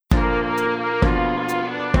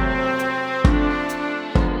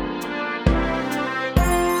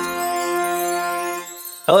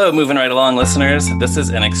Hello, moving right along, listeners. This is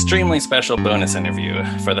an extremely special bonus interview.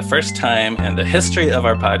 For the first time in the history of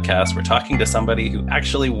our podcast, we're talking to somebody who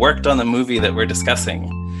actually worked on the movie that we're discussing.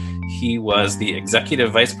 He was the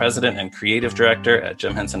executive vice president and creative director at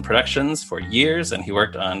Jim Henson Productions for years, and he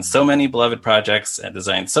worked on so many beloved projects and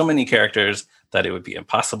designed so many characters that it would be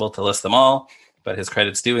impossible to list them all. But his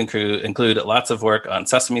credits do include lots of work on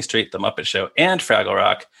Sesame Street, The Muppet Show, and Fraggle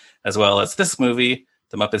Rock, as well as this movie,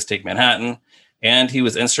 The Muppets Take Manhattan. And he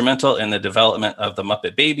was instrumental in the development of the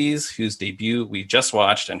Muppet Babies, whose debut we just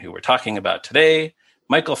watched and who we're talking about today.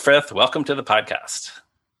 Michael Frith, welcome to the podcast.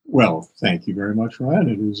 Well, thank you very much, Ryan.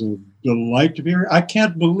 It is a delight to be here. I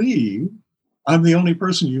can't believe I'm the only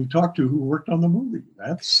person you've talked to who worked on the movie.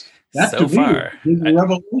 That so far is a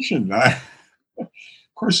revelation. Of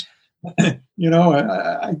course, I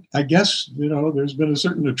guess, there's been a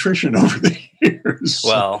certain attrition over the years.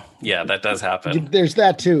 Well, yeah, that does happen. There's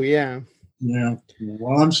that too, yeah. Yeah.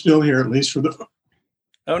 Well, I'm still here, at least for the...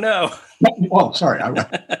 Oh, no. Oh, sorry.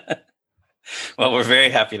 Well, we're very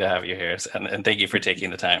happy to have you here, and thank you for taking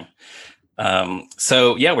the time.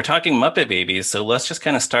 We're talking Muppet Babies, so let's just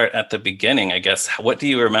kind of start at the beginning, I guess. What do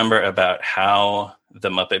you remember about how the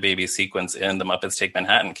Muppet Babies sequence in The Muppets Take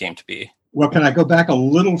Manhattan came to be? Well, can I go back a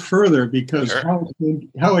little further? Because Sure.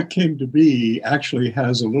 how it came to be actually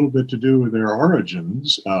has a little bit to do with their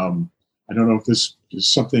origins. I don't know if this is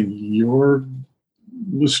something your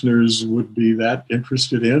listeners would be that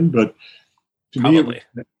interested in, but to Probably.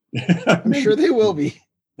 me, I'm sure they will be.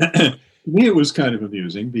 To me, it was kind of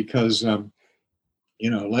amusing because, let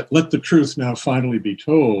the truth now finally be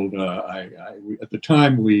told. At the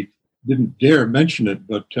time, we didn't dare mention it,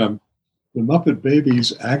 but the Muppet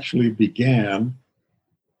Babies actually began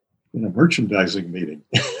in a merchandising meeting.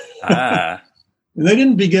 Ah. And they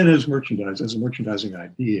didn't begin as a merchandising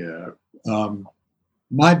idea.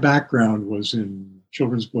 My background was in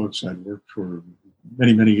children's books. I'd worked for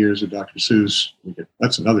many, many years at Dr. Seuss.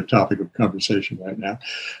 That's another topic of conversation right now.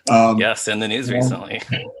 Yes, in the news recently.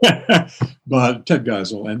 But Ted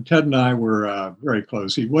Geisel, and Ted and I were very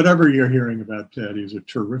close. Whatever you're hearing about Ted, he's a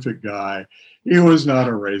terrific guy. He was not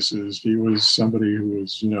a racist. He was somebody who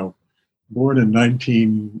was, born in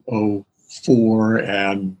 1904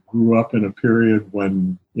 and grew up in a period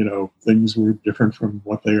when, things were different from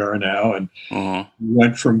what they are now. And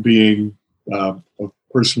went from being a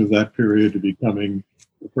person of that period to becoming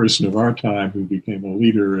a person of our time who became a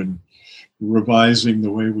leader and revising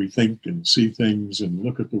the way we think and see things and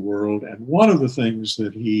look at the world. And one of the things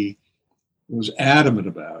that he was adamant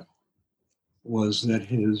about was that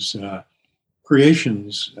his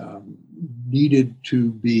creations needed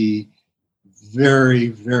to be very,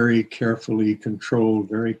 very carefully controlled,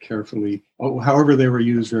 very carefully, however they were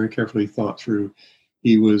used, very carefully thought through.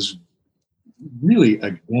 He was really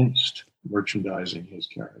against merchandising his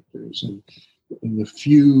characters. And in the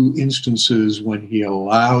few instances when he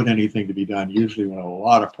allowed anything to be done, usually when a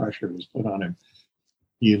lot of pressure was put on him,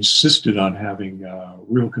 he insisted on having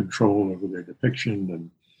real control over their depiction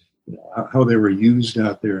and how they were used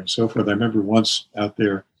out there and so forth. I remember once out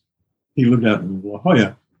there, he lived out in La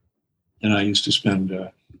Jolla, and I used to spend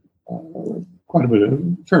quite a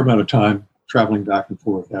fair amount of time traveling back and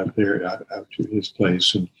forth out there, out to his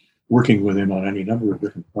place, and working with him on any number of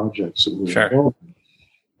different projects that we were involved in.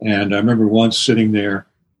 And I remember once sitting there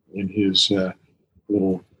in his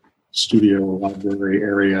little studio library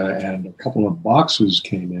area, and a couple of boxes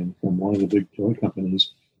came in from one of the big toy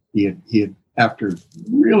companies. He had, after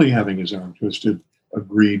really having his arm twisted,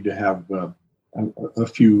 agreed to have a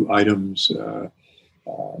few items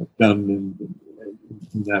done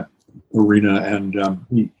in that arena, and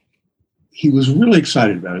he was really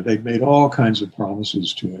excited about it. They'd made all kinds of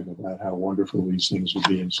promises to him about how wonderful these things would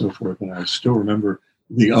be and so forth. And I still remember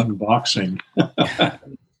the unboxing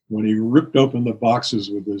when he ripped open the boxes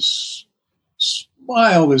with this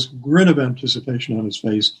smile, this grin of anticipation on his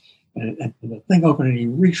face. And the thing opened, and he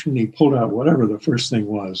reached and he pulled out whatever the first thing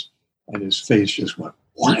was, and his face just went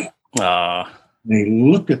wham. And he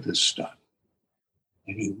looked at this stuff,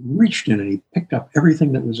 and he reached in and he picked up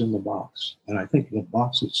everything that was in the box, and I think the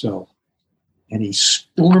box itself, and he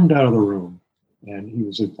stormed out of the room. And he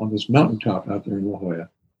was on this mountaintop out there in La Jolla,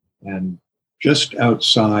 and just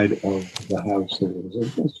outside of the house there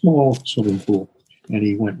was a small swimming pool, and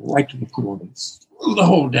he went right to the pool and threw the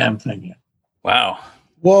whole damn thing in. Wow.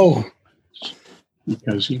 Whoa.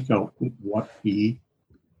 Because he felt that what he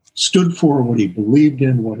stood for, what he believed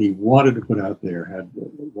in, what he wanted to put out there,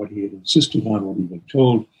 what he had insisted on, what he'd been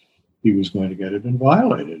told he was going to get, had been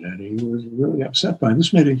violated. And he was really upset by it.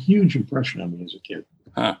 This made a huge impression on me as a kid.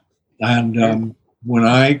 Huh. And when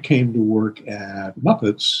I came to work at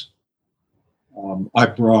Muppets, I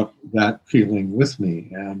brought that feeling with me.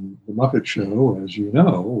 And the Muppet Show, as you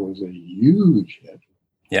know, was a huge hit.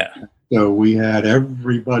 Yeah. So we had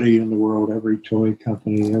everybody in the world, every toy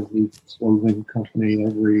company, every clothing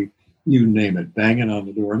company, you name it, banging on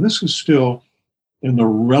the door. And this was still in the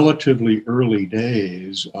relatively early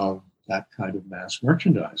days of that kind of mass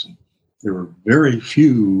merchandising. There were very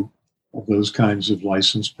few of those kinds of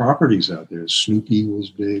licensed properties out there. Snoopy was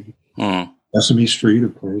big. Sesame Street,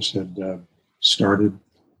 of course, had started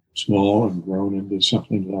small and grown into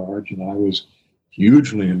something large. And I was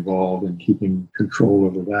hugely involved in keeping control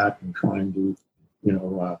over that and trying to,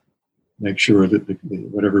 make sure that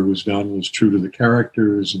whatever was done was true to the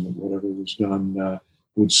characters, and that whatever was done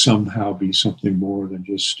would somehow be something more than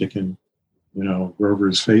just sticking,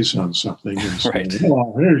 Grover's face on something and saying, Right.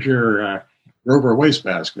 "Oh, here's your Grover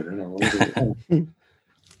wastebasket," whatever.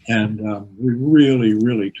 And we really,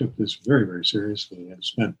 really took this very, very seriously and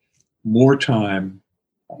spent more time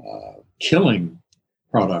killing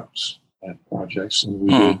products and projects than we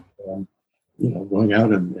did, going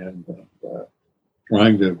out and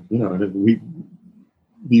trying to,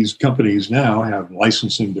 these companies now have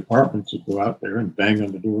licensing departments that go out there and bang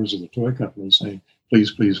on the doors of the toy companies saying,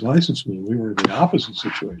 "Please, please license me." We were in the opposite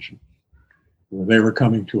situation where they were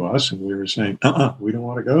coming to us and we were saying, we don't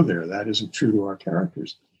want to go there. That isn't true to our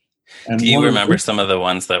characters. And do you remember some of the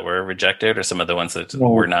ones that were rejected or some of the ones that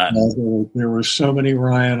were not? There were so many,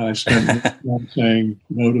 Ryan. I spent time saying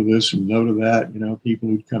no to this and no to that. People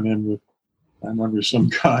who'd come in with, I remember some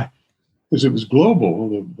guy, because it was global,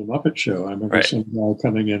 the Muppet Show. I remember some guy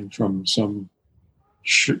coming in from some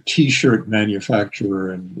T-shirt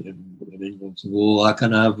manufacturer in England saying, "Well, I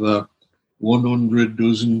can have 100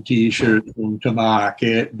 dozen T-shirts to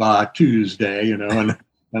market by Tuesday," and I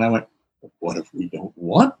went, "What if we don't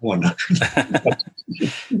want 100?"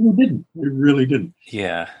 We didn't. We really didn't.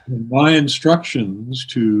 Yeah. And my instructions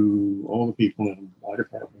to all the people in my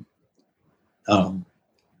department,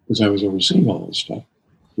 because I was overseeing all this stuff,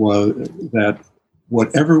 was that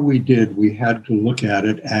whatever we did, we had to look at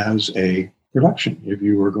it as a production. If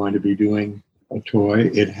you were going to be doing a toy,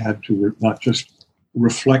 it had to not just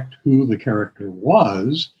reflect who the character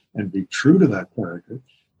was and be true to that character,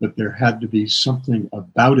 but there had to be something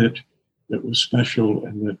about it that was special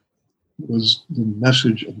and that was the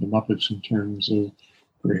message of the Muppets in terms of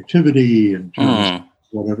creativity, in terms of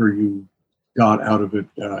whatever you got out of it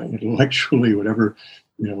intellectually, whatever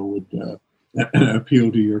would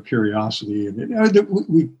appeal to your curiosity. And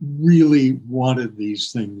we really wanted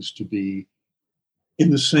these things to be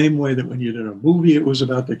in the same way that when you did a movie, it was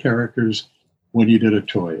about the characters. When you did a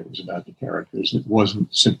toy, it was about the characters. It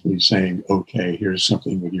wasn't simply saying, "Okay, here's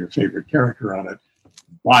something with your favorite character on it.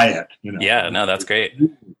 Buy it." Yeah, no, that's great.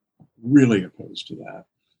 Really opposed to that.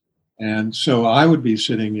 And so I would be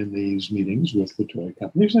sitting in these meetings with the toy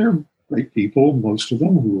companies. They're great people, most of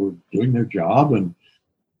them, who were doing their job and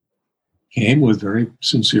came with very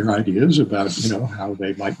sincere ideas about, how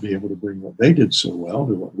they might be able to bring what they did so well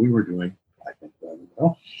to what we were doing, I think, rather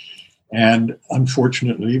well. And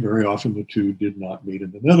unfortunately, very often the two did not meet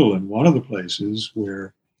in the middle. And one of the places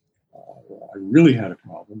where I really had a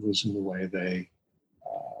problem was in the way they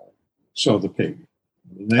saw the pig.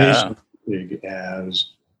 They saw the pig as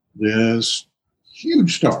this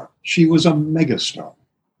huge star. She was a megastar.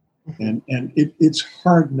 And it's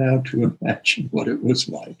hard now to imagine what it was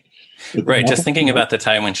like. Right, just thinking about the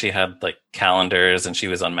time when she had like calendars and she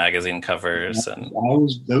was on magazine covers, and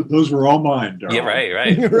those were all mine, darling. Yeah,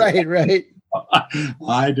 right. right.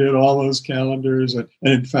 I did all those calendars, and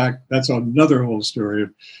in fact, that's another whole story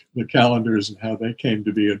of the calendars and how they came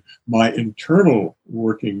to be, and my internal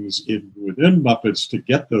workings within Muppets to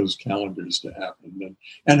get those calendars to happen,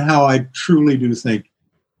 and how I truly do think,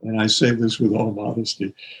 and I say this with all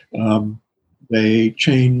modesty, they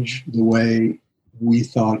changed the way we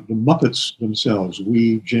thought, the Muppets themselves,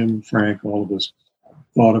 we, Jim, Frank, all of us,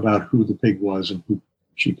 thought about who the pig was and who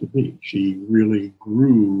she could be. She really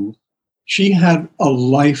grew. She had a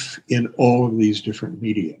life in all of these different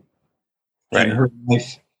media. Right. And her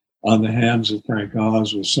life on the hands of Frank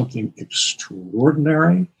Oz was something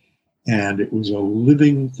extraordinary. And it was a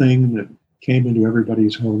living thing that came into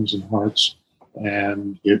everybody's homes and hearts.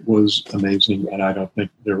 And it was amazing. And I don't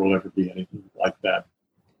think there will ever be anything like that.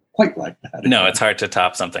 Quite like that. No, it's hard to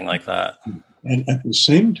top something like that. And at the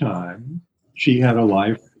same time, she had a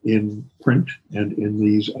life in print and in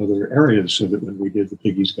these other areas, so that when we did the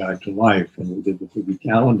Piggy's Guide to Life and we did the Piggy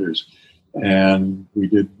calendars and we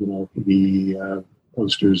did, Piggy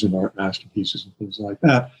posters and art masterpieces and things like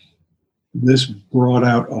that, this brought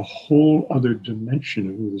out a whole other dimension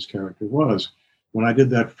of who this character was. When I did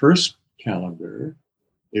that first calendar,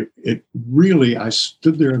 it really, I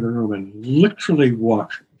stood there in the room and literally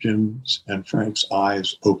watched Jim's and Frank's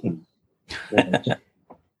eyes open.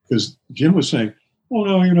 Because Jim was saying,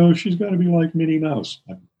 oh, no, she's got to be like Minnie Mouse.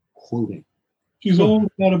 I'm quoting. She's always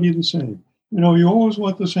got to be the same. You always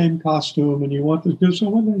want the same costume, and you want this. So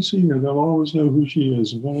when they see her, they'll always know who she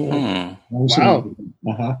is. Wow.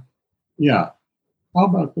 Yeah. How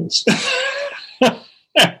about this?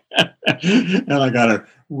 And I got her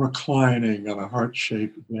reclining on a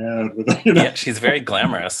heart-shaped bed. Yeah, she's very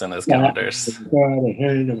glamorous in his calendars. And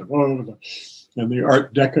the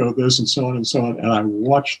Art Deco this and so on and so on. And I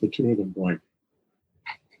watched the two of them going,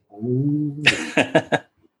 oh,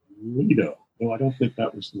 Lido. No, I don't think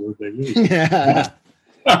that was the word they used.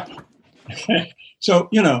 So,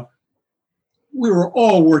 we were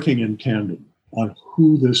all working in tandem on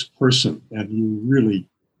who this person, and you really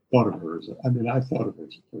thought of her I thought of her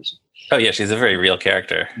as a person. Oh, yeah, she's a very real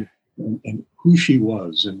character. And who she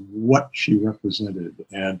was and what she represented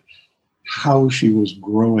and how she was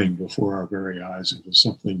growing before our very eyes into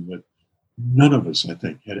something that none of us, I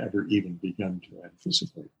think, had ever even begun to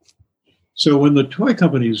anticipate. So when the toy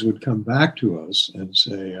companies would come back to us and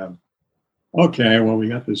say, okay, well, we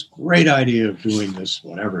got this great idea of doing this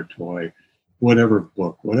whatever toy, whatever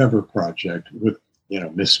book, whatever project with,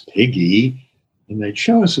 Miss Piggy, and they'd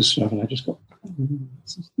show us this stuff, and I just go,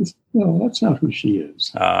 no, that's not who she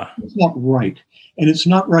is. It's not right. And it's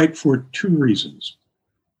not right for two reasons.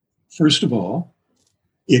 First of all,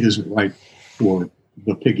 it isn't right for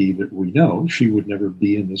the Piggy that we know. She would never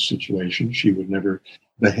be in this situation. She would never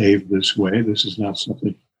behave this way. This is not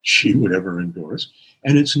something she would ever endorse.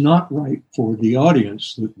 And it's not right for the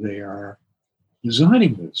audience that they are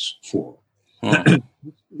designing this for.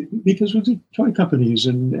 Because with the toy companies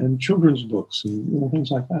and children's books and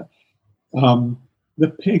things like that, the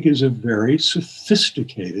pig is a very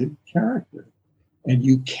sophisticated character. And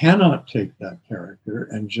you cannot take that character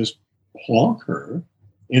and just plonk her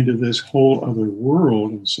into this whole other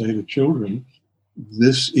world and say to children,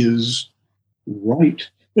 this is right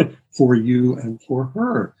for you and for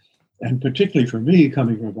her. And particularly for me,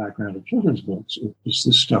 coming from a background of children's books, this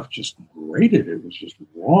stuff just grated. It was just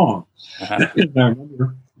wrong. And I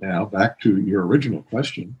remember now, back to your original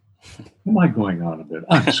question, am I going on a bit?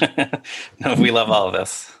 No, we love all of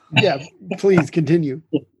this. Yeah, please continue.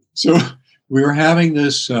 So we were having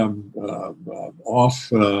this offline,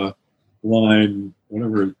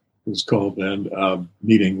 whatever it was called then,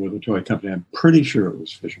 meeting with a toy company. I'm pretty sure it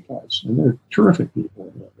was Fisher Price. And they're terrific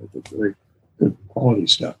people. They did very good quality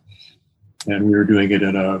stuff. And we were doing it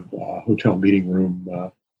in a hotel meeting room,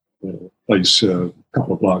 a place a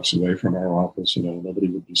couple of blocks away from our office. Nobody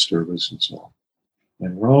would disturb us and so on.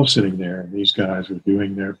 And we're all sitting there, and these guys were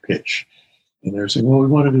doing their pitch. And they're saying, well, we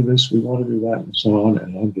want to do this, we want to do that, and so on.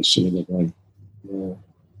 And I'm just sitting there going, no,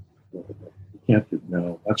 you can't do,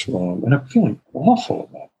 no, that's wrong. And I'm feeling awful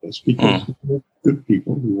about this because we're good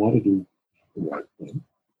people who want to do the right thing.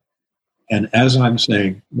 And as I'm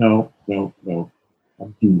saying, no, I'm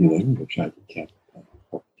Googling, which I can't.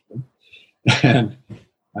 And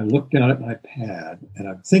I look down at my pad, and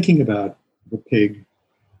I'm thinking about the pig.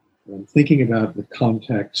 And I'm thinking about the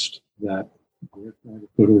context that we're trying to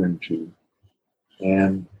put her into.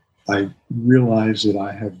 And I realize that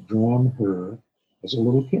I have drawn her as a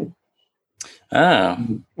little kid. Oh.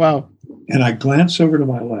 Wow. And I glance over to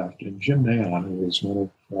my left, and Jim Mayon, who is one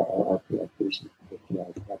of our art directors,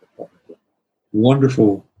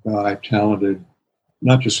 wonderful guy, talented,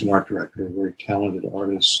 not just an art director, a very talented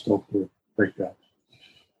artist, sculptor, great guy.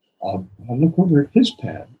 I look over at his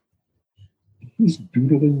pad. He's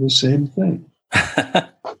doodling the same thing.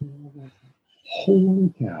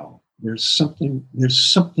 Holy cow. There's something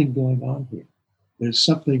going on here. There's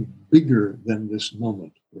something bigger than this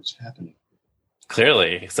moment that's happening.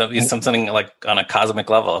 Clearly. Something like on a cosmic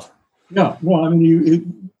level. Yeah. Well,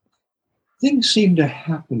 things seem to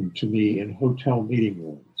happen to me in hotel meeting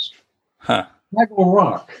rooms. Huh. Michael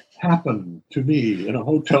Rock happened to me in a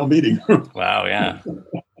hotel meeting room. Wow, yeah.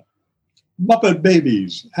 Muppet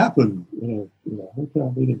Babies happened in a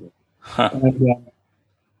hotel meeting room. Huh.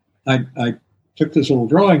 And I took this little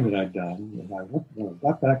drawing that I'd done, and I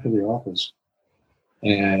got back to the office.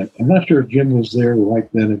 And I'm not sure if Jim was there right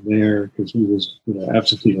then and there because he was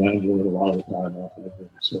absentee landlord a lot of the time off and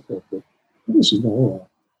so forth. But this is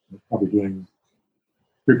probably doing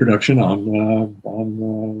pre-production on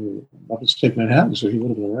Muppets Take Manhattan, so he would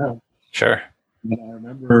have been around. Sure. And I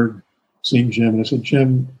remember seeing Jim, and I said,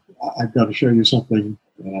 Jim, I've got to show you something.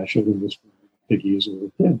 And I showed him this piggy as a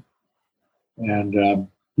little kid. And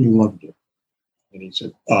he loved it. And he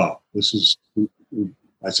said, I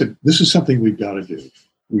said, this is something we've got to do.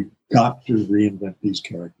 We've got to reinvent these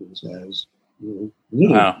characters as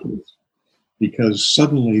little kids, because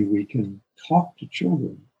suddenly we can talk to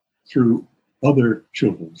children through other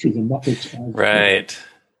children, through the Muppets as right,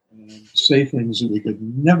 and say things that we could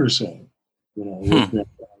never say, with them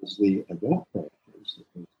as the adult characters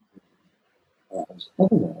as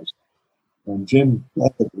otherwise. And Jim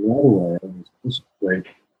got it right away, and it was great.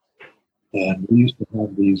 And we used to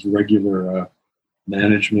have these regular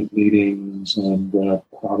management meetings and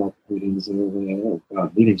product meetings and everything. Oh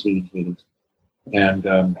God, meetings.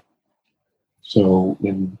 And so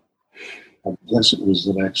I guess it was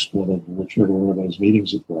the next one of whichever one of those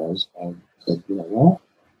meetings it was. I said, well,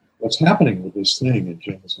 what's happening with this thing? And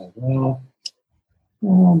Jim was like, well,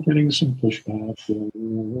 I'm getting some pushback.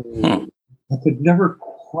 I could never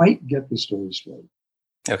quite get the story straight.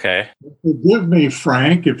 Okay. Forgive me,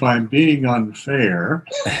 Frank, if I'm being unfair.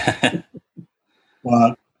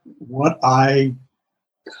 But what I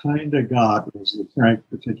kind of got was that Frank,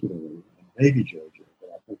 particularly, and maybe Jojo, but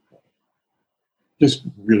I think just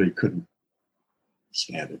really couldn't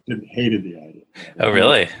stand it. Hated the idea. Oh,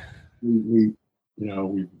 really? We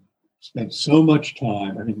spent so much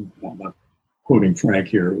time. I mean, I'm not quoting Frank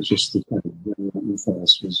here. It was just the kind of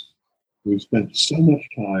ethos was. We spent so much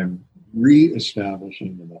time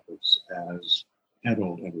re-establishing the Muppets as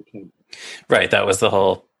adult entertainment. Right. That was the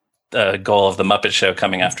whole goal of the Muppet Show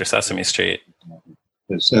coming after Sesame Street.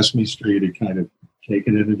 The Sesame Street had kind of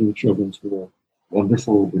taken it into the children's world.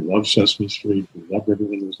 Wonderful. We loved Sesame Street. We loved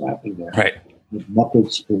everything that was happening there. Right. The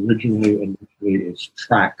Muppets initially, its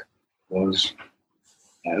track was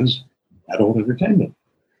as adult entertainment.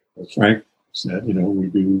 As Frank said, we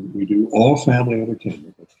do all family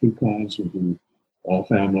entertainment. There's two kinds. We do all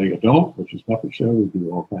family adult, which is Muppet Show. We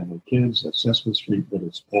do all family kids, that's Sesame Street, but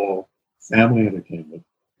it's all family entertainment.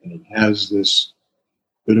 And it has this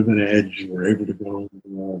bit of an edge. We're able to go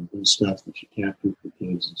and do stuff that you can't do for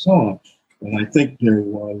kids and so on. And I think there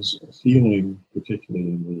was a feeling, particularly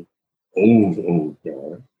in the old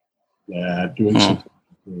guard, that doing something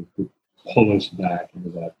to pull us back into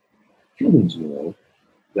that children's world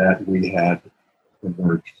that we had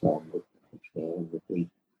emerged from with the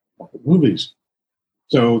Muppet movies.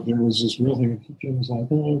 So there was this real thing. Jim was like,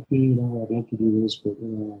 I'd like to do this, but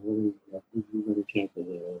we really can't do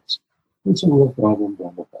it. It's a real problem, blah,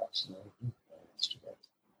 blah, blah.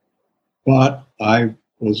 But I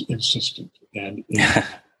was insistent, and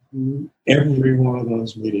in every one of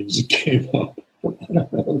those meetings that came up,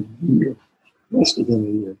 must have been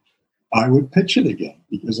a year, I would pitch it again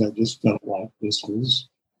because I just felt like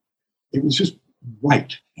it was just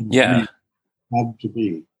right. And yeah. Had to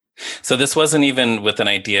be. So this wasn't even with an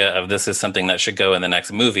idea of this is something that should go in the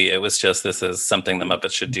next movie. It was just this is something the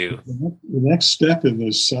Muppets should do. The next step in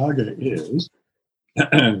this saga is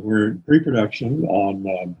we're in pre-production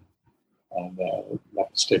on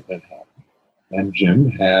Muppets Take Manhattan. And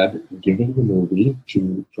Jim had given the movie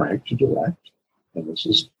to Frank to direct. And this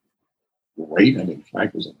is great. I mean,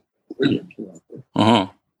 Frank was a brilliant director.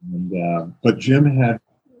 And, but Jim had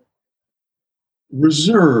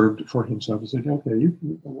reserved for himself. He said, okay, I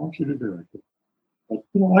want you to direct it. But,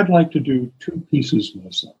 I'd like to do 2 pieces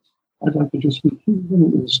myself. I'd like to just do 2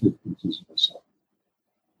 little sneak pieces myself.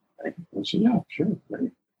 I said, yeah, sure,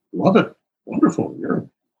 great. Love it. Wonderful. You're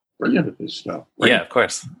brilliant at this stuff. Great. Yeah, of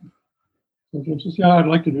course. So Jim says, yeah, I'd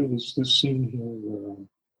like to do this scene here where,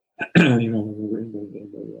 when we're in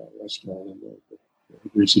the restaurant and the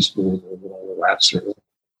greasy spoon where the rats are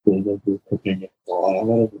cooking it. I'd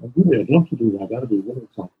love to do that. That'd be really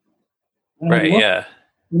fun. And right, yeah.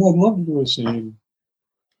 I'd love to do a scene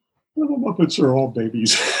where the Muppets are all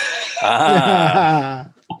babies.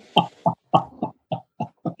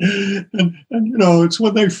 and it's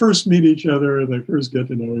when they first meet each other and they first get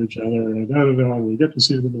to know each other and we get to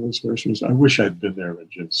see them in the expressions. I wish I'd been there when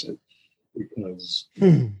Jim said, because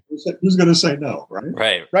who's going to say no,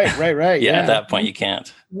 right? Right. Yeah, at that point you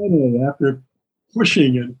can't. After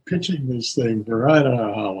pushing and pitching this thing for I don't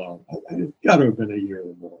know how long, it's got to have been a year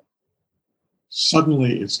or more.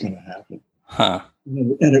 Suddenly it's going to happen.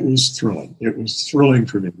 And it was thrilling. It was thrilling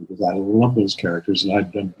for me because I love those characters and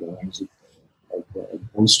I'd done drawings of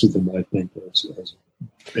most of them, I think, as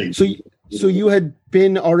baby. So you had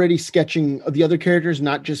been already sketching the other characters,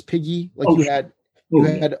 not just Piggy? You had.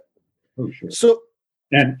 Oh, sure. So,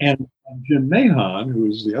 and Jim Mahon, who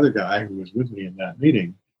was the other guy who was with me in that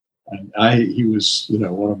meeting, and he was,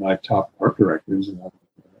 one of my top art directors, and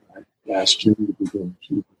I asked Jim to begin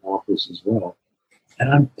to office as well. And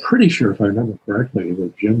I'm pretty sure, if I remember correctly,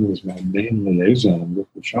 that Jim was my main liaison with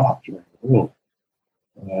the shop during the world.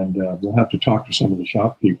 And we'll have to talk to some of the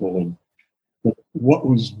shop people. But what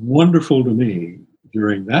was wonderful to me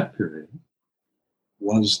during that period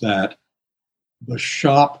was that the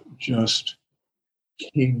shop just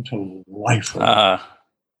came to life.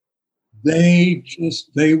 They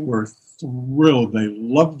were thrilled. They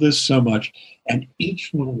loved this so much. And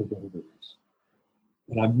each one of the builders,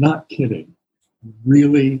 and I'm not kidding,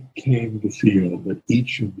 really came to feel that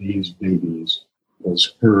each of these babies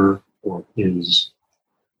was her or his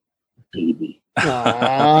baby.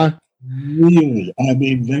 Really. I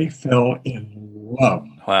mean, they fell in love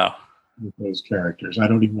with those characters. I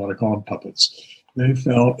don't even want to call them puppets. They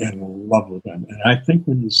fell in love with them. And I think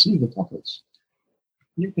when you see the puppets,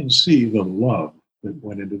 you can see the love that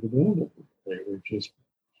went into the building. They were just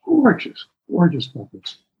gorgeous, gorgeous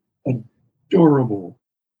puppets. Adorable,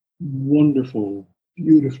 wonderful,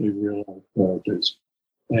 beautifully realized characters.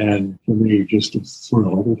 And for me, just a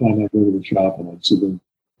thrill. Every time I go to the shop and I'd see them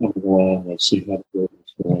coming along, I'd see how the building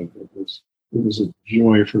was going. It was a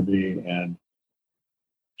joy for me and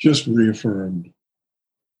just reaffirmed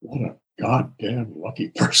what a goddamn lucky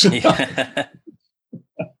person.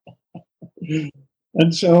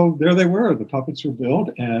 And so there they were. The puppets were built,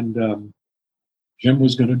 and Jim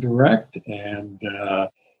was going to direct, and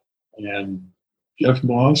Jeff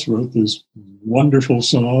Moss wrote this wonderful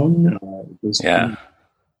song.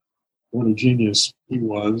 What a genius he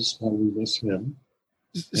was. How we miss him.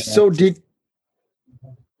 So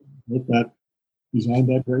designed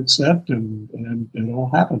that great set, and it all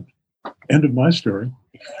happened. End of my story.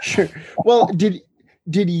 Sure. Well, did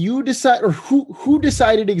you decide, or who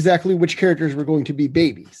decided exactly which characters were going to be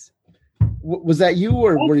babies? Was that you,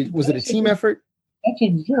 or was it a team effort? That's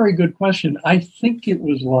a very good question. I think it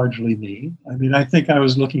was largely me. I mean, I think I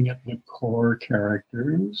was looking at the core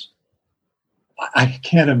characters. I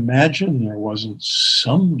can't imagine there wasn't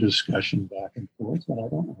some discussion back and forth, but I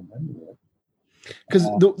don't remember it. Because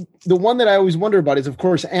the one that I always wonder about is, of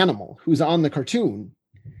course, Animal, who's on the cartoon,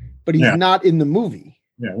 but he's not in the movie.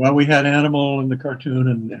 Yeah, well, we had Animal in the cartoon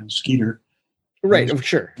and Skeeter. Right,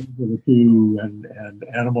 sure. The two, and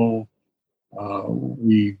Animal, I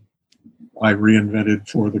reinvented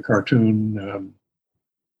for the cartoon.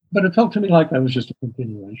 But it felt to me like that was just a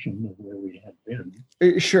continuation of where we had been.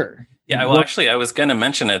 Sure. Yeah, well, actually, I was going to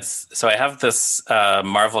mention so I have this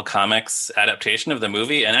Marvel Comics adaptation of the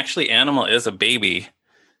movie, and actually Animal is a baby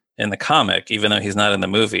in the comic, even though he's not in the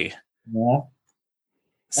movie. Yeah.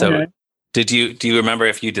 So okay. do you remember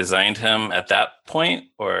if you designed him at that point,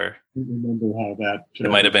 or I don't remember how that...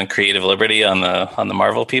 it might have been creative liberty on the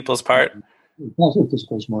Marvel people's part? Also, because, of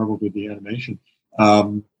course, Marvel did the animation.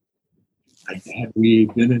 Had we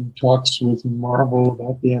been in talks with Marvel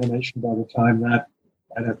about the animation by the time that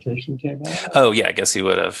adaptation came out? Oh, yeah, I guess you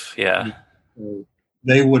would have, yeah.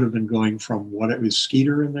 They would have been going from what it was,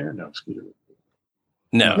 Skeeter in there? No, Skeeter.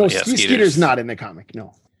 No, Skeeter's not in the comic,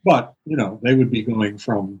 no. But, they would be going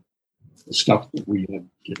from the stuff that we had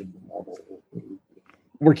given Marvel.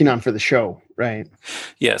 Working on for the show, right?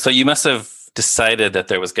 Yeah, so you must have decided that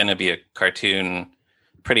there was going to be a cartoon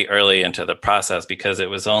pretty early into the process, because it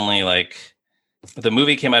was only like the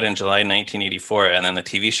movie came out in July 1984, and then the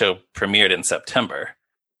TV show premiered in September.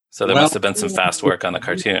 So there must have been some fast work on the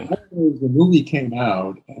cartoon. The movie came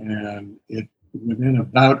out, and within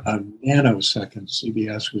about a nanosecond,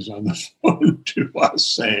 CBS was on the phone to us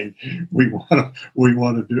saying, "We want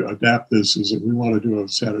to adapt this. We want to do a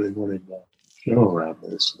Saturday morning show around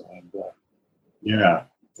this." And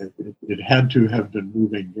It had to have been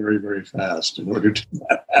moving very, very fast in order to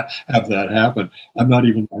have that happen. I'm not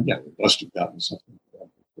even, we must have gotten something.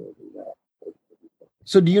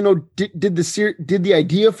 So do you know, did the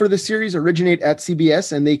idea for the series originate at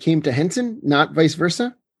CBS and they came to Henson, not vice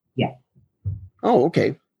versa? Yeah. Oh,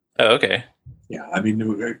 okay. Yeah, I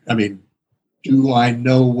mean, do I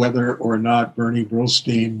know whether or not Bernie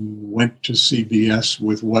Brillstein went to CBS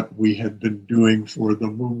with what we had been doing for the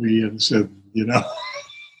movie and said, You're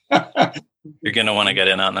going to want to get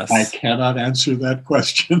in on this. I cannot answer that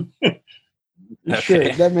question.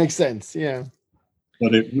 Sure, that makes sense. Yeah.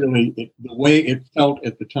 But the way it felt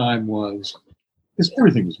at the time was, because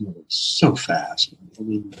everything was moving so fast. I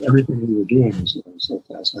mean, everything we were doing was moving so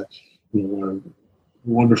fast.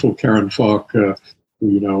 Wonderful Karen Falk, who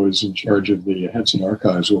is in charge of the Henson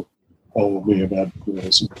Archives, will call me about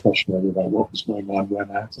some question about what was going on when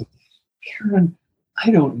I said, Karen, I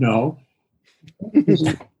don't know.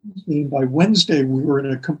 By Wednesday, we were in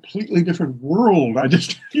a completely different world.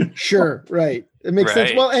 Sure, right. It makes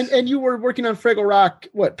sense. Well, and you were working on Fraggle Rock,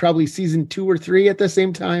 probably season 2 or 3 at the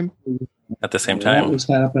same time? At the same time. That was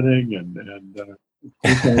happening, and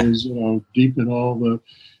I was, deep in all the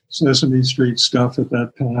Sesame Street stuff at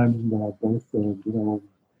that time, both,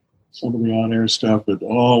 some of the on-air stuff, but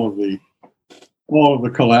all of the all of the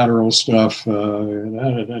collateral stuff, the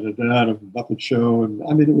Muppet Show, and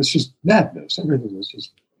I mean, it was just madness. Everything was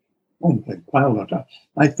just one thing piled on top.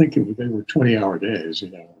 I think they were 20-hour days,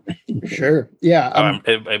 Sure. Yeah.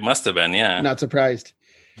 It must have been, yeah. Not surprised.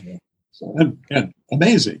 Yeah. So, and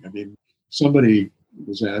amazing. I mean, somebody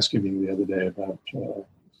was asking me the other day about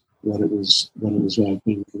what it was like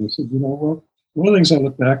being, and I said, what? One of the things I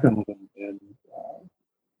look back on and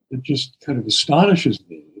it just kind of astonishes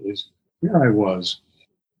me is here I was.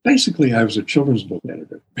 Basically, I was a children's book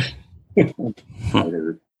editor,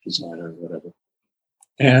 writer, designer, whatever.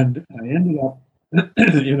 And I ended up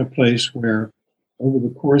in a place where over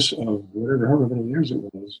the course of however many years it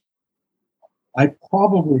was, I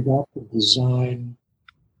probably got to design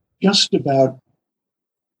just about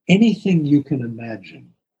anything you can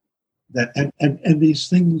imagine. And these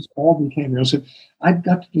things all became real. So I've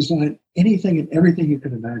got to design anything and everything you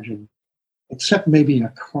can imagine, except maybe a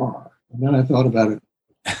car. And then I thought about it.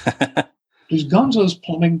 Does Gonzo's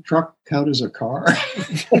plumbing truck count as a car?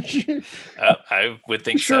 I would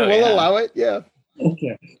think sure, so. We'll allow it. Yeah.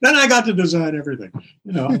 Okay. Then I got to design everything.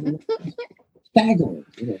 Staggering.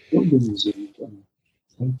 Buildings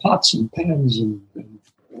and pots and pans and I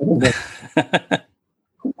don't know.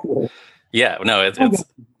 Cool. Yeah. No, it's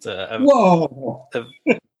whoa.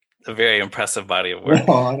 A very impressive body of work.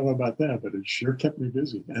 Well, I don't know about that, but it sure kept me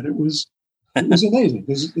busy, and it was amazing.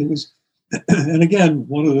 It was, and again,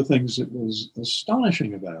 one of the things that was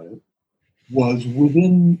astonishing about it was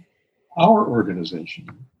within our organization,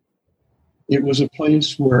 it was a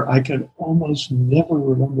place where I could almost never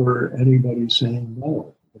remember anybody saying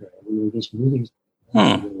no. We were just moving.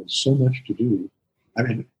 There was so much to do. I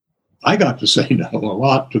mean, I got to say no a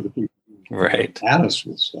lot to the people who had us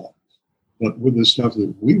with stuff. But with the stuff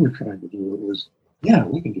that we were trying to do, it was, yeah,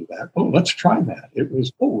 we can do that. Oh, let's try that. It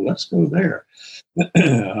was, let's go there.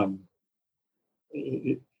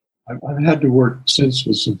 I've had to work since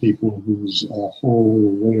with some people whose whole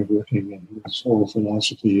way of working and whose whole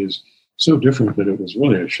philosophy is so different that it was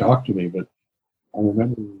really a shock to me. But I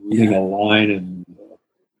remember reading a line in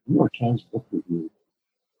New York Times book review,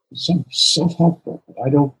 some self-help book. I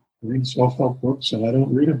don't read self-help books, and I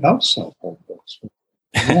don't read about self-help books.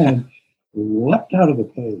 And leapt out of the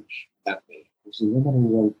page at me. It was the woman who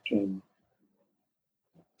wrote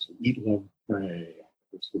Eat, Love, Pray.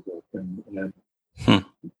 Was the book. And there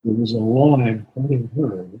was a line quoting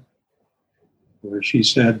her where she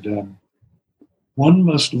said, one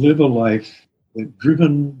must live a life that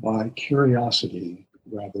driven by curiosity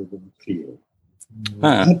rather than fear.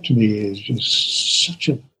 That to me is just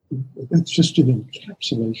it's just an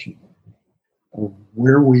encapsulation of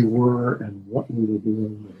where we were and what we were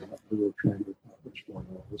doing and what we were trying to accomplish during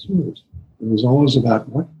all this years. It was always about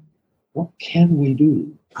what can we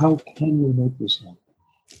do? How can we make this happen?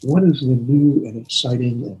 What is the new and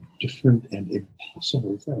exciting and different and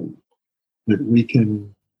impossible thing that we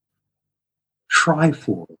can try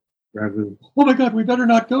for rather than, oh my God, we better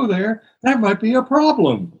not go there. That might be a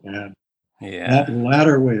problem. And that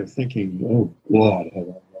latter way of thinking, oh God, have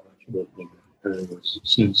I run into it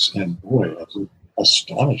since, and boy, it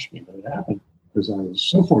astonished me when it happened, because I was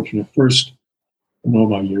so fortunate first in all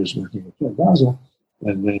my years working with Ted Basel,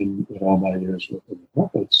 and then in all my years working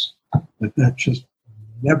with Muppets, that just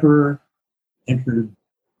never entered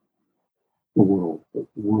the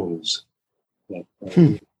worlds that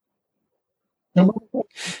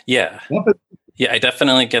I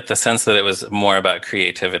definitely get the sense that it was more about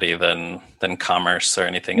creativity than commerce or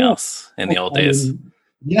anything else in the old days.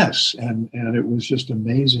 Yes, and it was just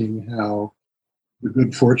amazing how the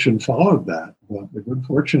good fortune followed that. But the good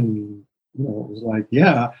fortune, it was like,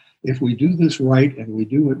 if we do this right and we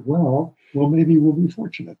do it well, maybe we'll be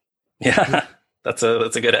fortunate. Yeah, that's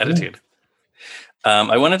a good attitude.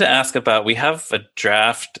 I wanted to ask about, we have a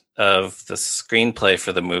draft of the screenplay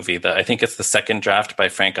for the movie that I think it's the second draft by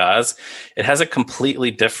Frank Oz. It has a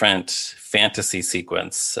completely different fantasy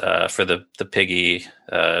sequence for the Piggy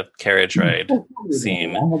carriage ride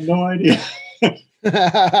scene. I have no idea.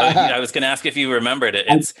 I was going to ask if you remembered it.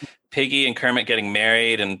 It's Piggy and Kermit getting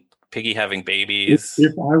married and Piggy having babies.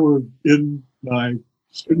 If I were in my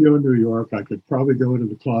studio in New York, I could probably go into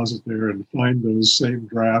the closet there and find those same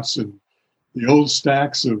drafts and the old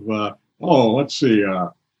stacks of, let's see,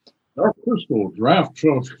 our crystal draft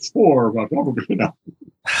 4 about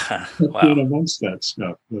amongst that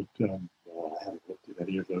stuff. But I haven't looked at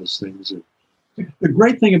any of those things. The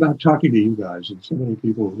great thing about talking to you guys and so many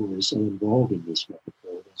people who are so involved in this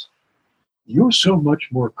world is you're so much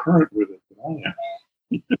more current with it than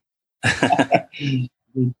I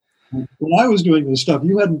am. When I was doing this stuff,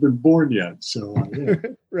 you hadn't been born yet. So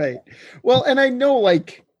Right. Well, and I know,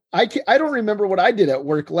 I don't remember what I did at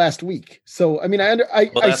work last week. So, I mean,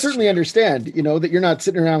 I certainly understand, that you're not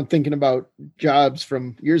sitting around thinking about jobs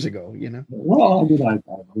from years ago, Well, I mean, I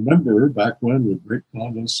remember back when with great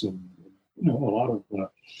fondness and, a lot of,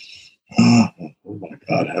 oh my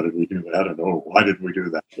God, how did we do that? And why did we do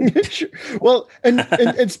that? Sure. Well,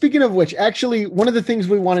 and speaking of which, actually, one of the things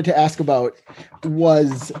we wanted to ask about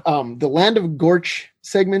was the Land of Gorch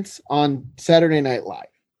segments on Saturday Night Live.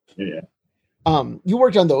 Yeah. You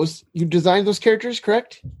worked on those. You designed those characters,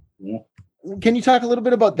 correct? Yeah. Can you talk a little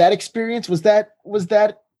bit about that experience? Was that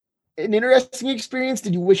an interesting experience?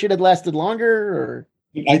 Did you wish it had lasted longer? Or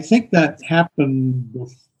I think that happened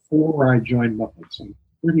before I joined Muppets. I'm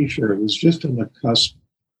pretty sure it was just on the cusp.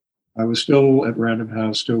 I was still at Random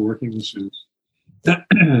House, still working with suits,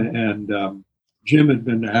 and Jim had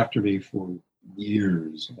been after me for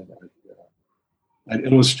years. I'd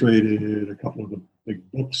illustrated a couple of the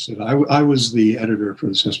big books, and I was the editor for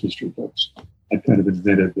the Sesame Street books. I kind of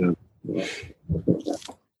invented the program.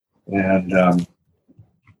 And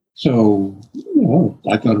so,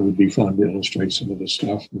 I thought it would be fun to illustrate some of the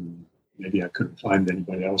stuff, and maybe I couldn't find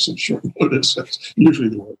anybody else in short notice. That's usually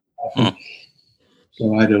the way it happened.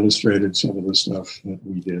 So I'd illustrated some of the stuff that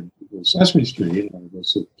we did with Sesame Street, and I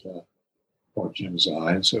was at caught Jim's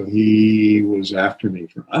eye, and so he was after me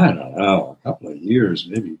for, I don't know, a couple of years,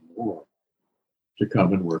 maybe more, to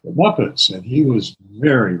come and work at Muppets, and he was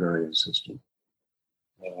very, very insistent.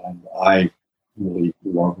 And I really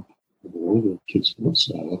loved the world of kids'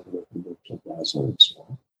 books. I loved working with Basil and so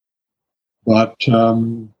on. But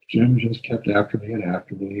Jim just kept after me,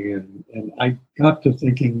 and I got to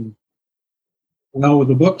thinking, well, with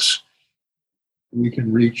the books, we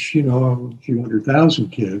can reach, a few 100,000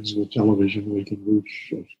 kids. With television, we can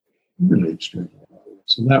reach a really extreme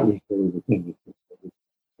audience. And that was really the thing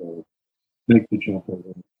that make the jump over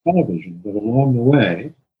to television. But along the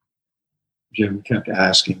way, Jim kept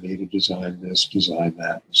asking me to design this, design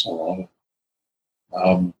that, and so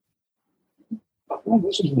on. Well,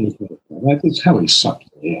 this is really good. That's how he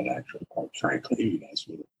sucked me in, actually, quite frankly. He asked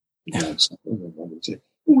me to design something, and then he'd say,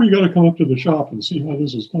 you got to come up to the shop and see how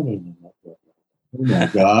this is coming. Oh my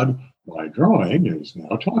God, my drawing is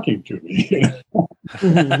now talking to me.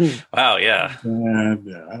 Wow, yeah. And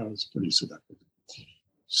that was pretty seductive.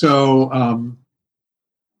 So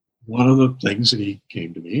one of the things that he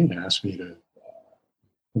came to me and asked me to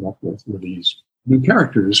come up with were these new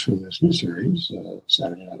characters for this new series,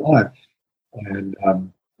 Saturday Night Live. And,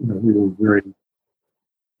 we were very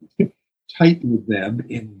tight with them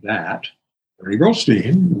in that Ernie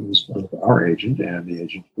Goldstein, who was both our agent and the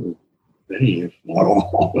agent for many, if not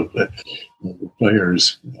all, of the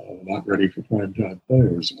players, not ready for primetime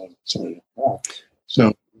players. So it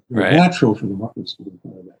was natural for the Muppets to be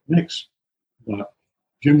part of that mix. But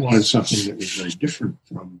Jim wanted something that was very different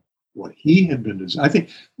from what he had been designing. I think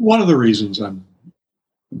one of the reasons I'm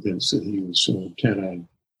convinced that he was so intent on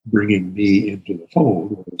bringing me into the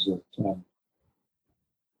fold was that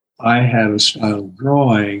I had a style of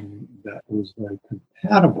drawing that was very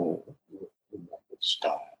compatible with the Muppet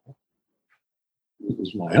style. It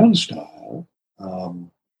was my own style,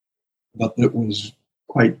 but that was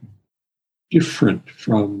quite different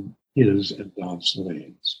from his and Don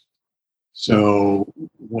Selene's. So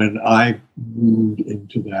when I moved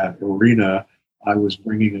into that arena, I was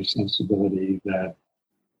bringing a sensibility that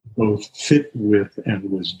both fit with and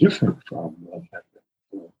was different from what had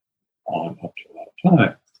been on up to that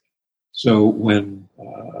time. So when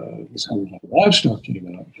this Saturday Night Live stuff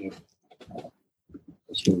came out,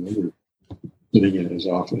 I still remember sitting in his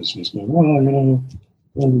office and he's going, well,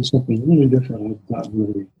 there's something really different. I've gotten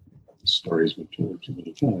really, the story's been told too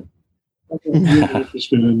many times. I'm really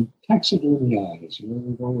interested in taxidermy eyes.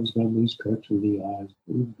 We've always done these cartoony eyes.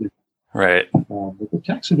 Right. But the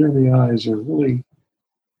taxidermy eyes are really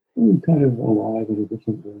kind of alive in a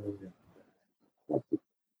different way.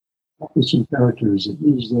 Up with some characters and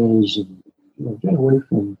use those and get away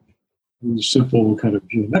from these simple kind of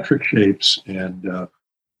geometric shapes and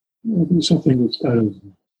do something that's kind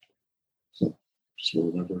of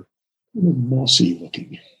sort of mossy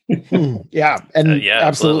looking. Yeah, and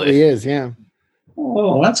absolutely is. Yeah.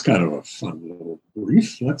 Oh, that's kind of a fun little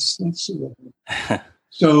brief. That's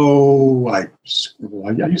So I used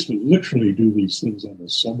to literally do these things on the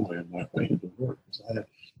subway on my way into work.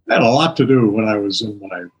 I had a lot to do when I was in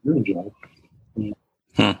my real job.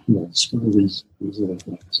 Some of these little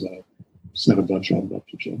things. I sent a bunch of them up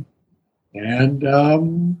to Jim. And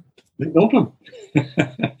they built them.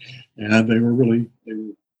 And they were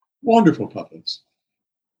wonderful puppets.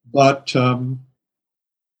 But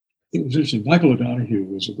it was interesting. Michael O'Donoghue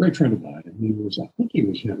was a great friend of mine. And I think he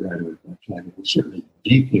was head writer at time. He was certainly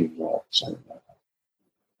deeply involved in Saturday Night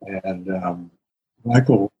Live. And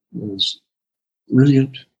Michael was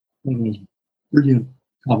brilliant, one of those brilliant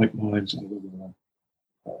comic minds I've ever known.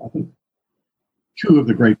 I think two of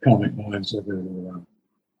the great comic minds ever were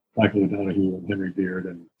Michael O'Donoghue and Henry Beard.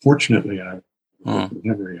 And fortunately, I worked with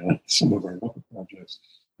Henry on some of our Muppet projects.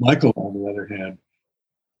 Michael, on the other hand,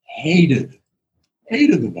 hated the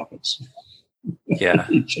Muppets. Yeah.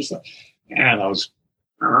 He just like, those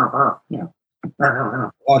washcloths.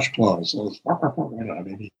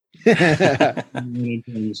 I mean,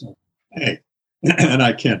 hey, and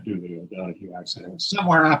I can't do the O'Donoghue accent. It was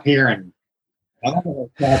somewhere up here in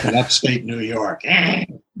upstate New York.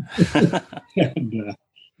 And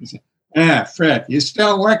he said, Fred, you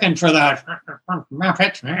still working for the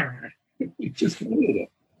Muppets? He just hated it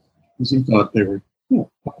because he thought they were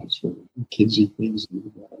puppets for kidsy things.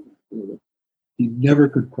 He never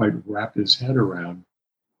could quite wrap his head around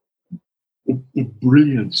the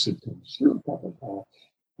brilliance that comes through a puppet.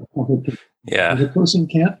 The person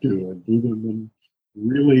can't do and do them in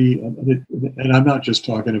really, and I'm not just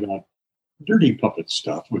talking about dirty puppet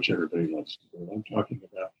stuff, which everybody loves to do. I'm talking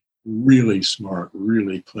about really smart,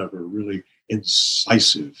 really clever, really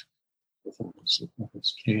incisive performance that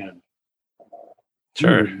puppets can.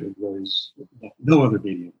 Sure. In ways that no other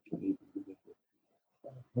medium can even begin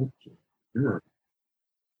to.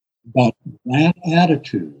 But that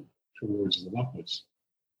attitude towards the Muppets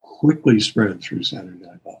quickly spread through Saturday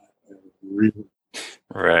Night Live. Really,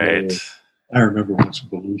 right. I remember once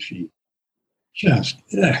Belushi just,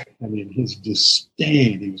 his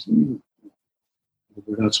disdain. He was,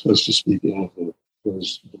 we're not supposed to speak ill of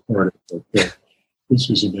those departed, but this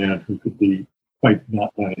was a man who could be quite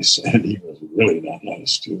not nice, and he was really not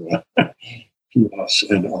nice to us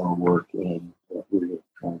and our work and what we were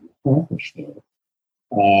trying to accomplish there.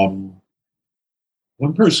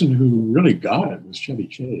 One person who really got it was Chevy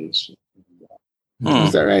Chase.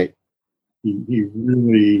 Is that right? He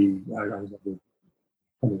really, I remember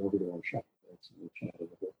coming over to our shop and chatting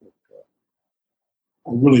about it. I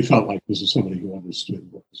really felt like this is somebody who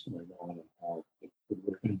understood what was going on and how it could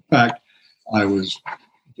work. And in fact, I was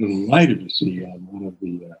delighted to see on one of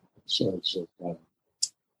the episodes of what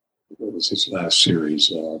was his last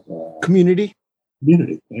series of Community.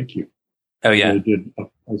 Thank you. Oh yeah, they did a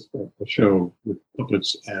show with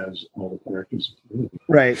puppets as all the characters in Community.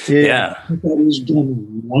 Right. Yeah. I think that was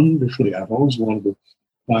done wonderfully. I've always wanted to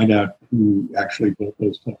find out who actually built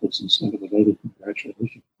those puppets and send them a note of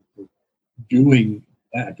congratulations for doing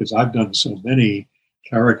that, because I've done so many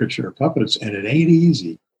caricature puppets, and it ain't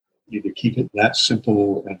easy. You to keep it that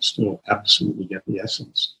simple and still absolutely get the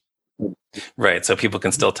essence. Right, so people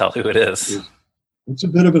can still tell who it is. It's a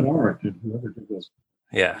bit of an art, and whoever did this.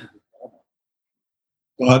 Yeah.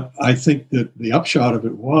 But I think that the upshot of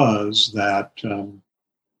it was that,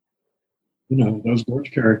 those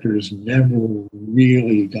George characters never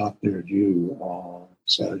really got their due on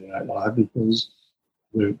Saturday Night Live because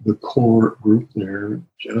the core group there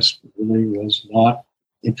just really was not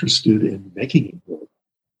interested in making it work.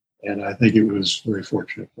 And I think it was very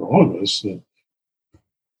fortunate for all of us that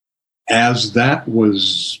as that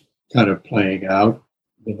was kind of playing out,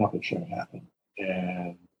 the Muppet Show happened.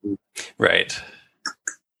 And right.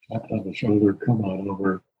 tapped on the shoulder, come on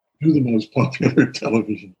over, do the most popular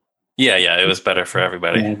television. Yeah, it was better for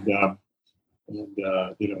everybody. And the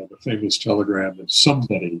famous telegram that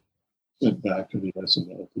somebody sent back to the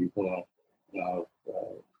SNL people,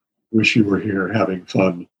 wish you were here having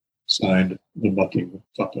fun, signed the Mucking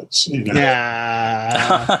Puppets.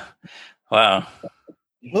 Yeah. Wow.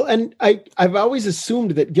 Well, and I've always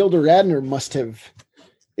assumed that Gilda Radner must have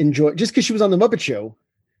enjoyed, just because she was on the Muppet Show.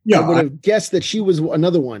 Yeah, I would have guessed that she was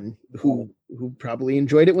another one who probably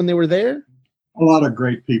enjoyed it when they were there. A lot of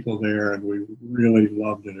great people there, and we really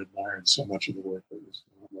loved and admired so much of the work that was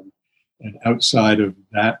done. And outside of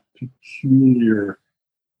that peculiar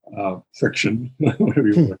fiction, whatever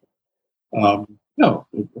you want,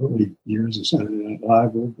 the early years of Saturday Night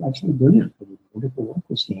Live were actually brilliant. Wonderful work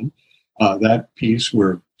was done. That piece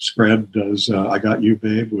where Scred does "I Got You,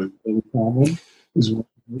 Babe" with Billy Coleman is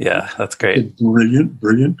that's great. A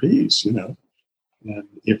brilliant piece, And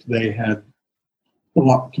if they had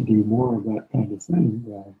thought to do more of that kind of thing,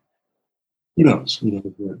 who knows? But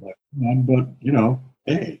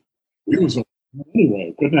hey, it was anyway.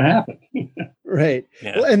 It couldn't have happened. Right.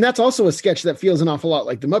 Yeah. Well, and that's also a sketch that feels an awful lot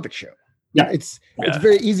like the Muppet Show. Yeah, it's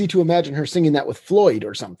very easy to imagine her singing that with Floyd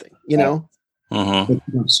or something. Mm-hmm.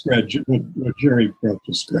 What Jerry brought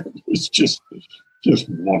to Scred was just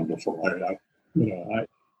wonderful.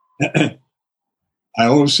 I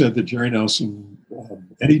always said that Jerry Nelson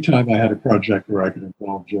anytime I had a project where I could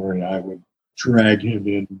involve Jerry, I would drag him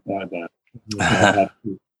in by that.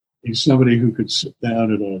 He's somebody who could sit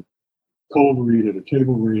down at a cold read, at a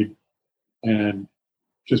table read, and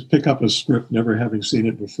just pick up a script, never having seen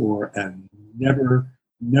it before, and never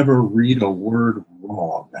read a word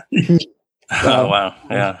wrong. Oh, wow.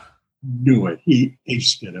 Yeah. Knew it. He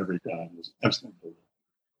aced it every time. It was absolutely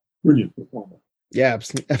brilliant performer. Yeah,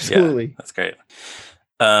 absolutely. Yeah, that's great.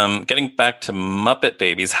 Getting back to Muppet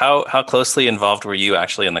Babies, how closely involved were you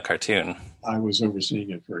actually in the cartoon? I was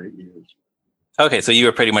overseeing it for 8 years. Okay, so you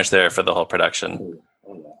were pretty much there for the whole production.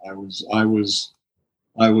 Oh, yeah. I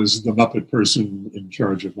was the Muppet person in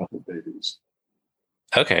charge of Muppet Babies.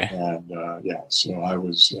 Okay. And so I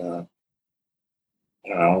was,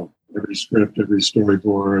 every script, every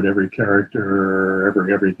storyboard, every character,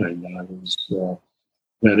 everything. I was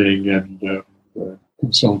vetting and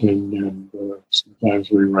consulting and sometimes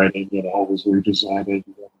rewriting and always redesigning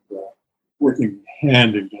and working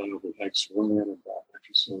hand in glove with X Ran and Bob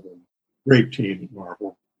Richardson. Great team at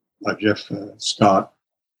Marvel. Jeff Scott,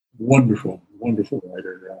 wonderful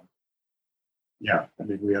writer.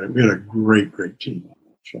 We had a great team on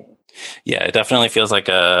that show. Yeah, it definitely feels like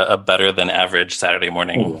a better than average Saturday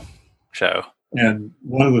morning show. And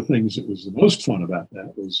one of the things that was the most fun about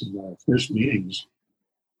that was in our first meetings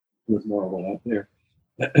with Marvel out there.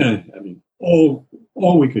 I mean, all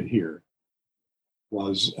we could hear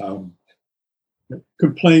was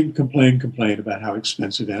complain about how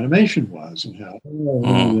expensive animation was and how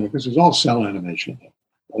because it was all cell animation,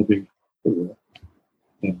 all being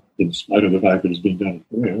and in spite of the fact that it was being done in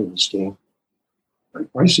Korea, it was still very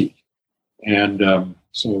pricey. And I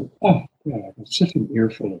was such an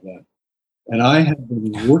earful of that. And I had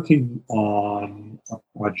been working on a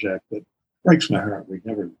project that breaks my heart. We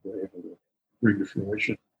never were able to bring to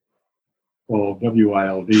fruition, called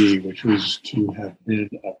WILD, which was to have been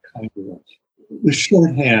a kind of the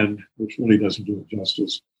shorthand, which really doesn't do it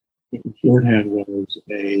justice. But the shorthand was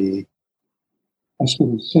a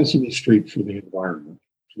sort of Sesame Street for the environment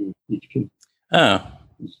to each kid. Oh.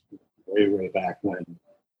 Way back when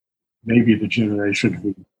maybe the generation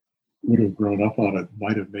who would have grown up on it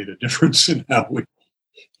might have made a difference in how we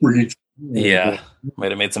breathe. Yeah,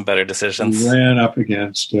 might have made some better decisions. We ran up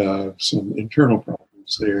against some internal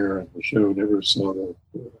problems there, and the show never saw the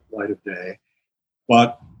light of day.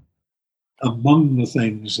 But among the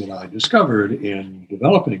things that I discovered in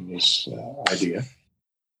developing this idea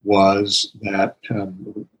was that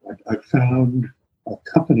I found a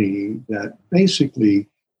company that basically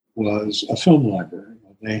was a film library.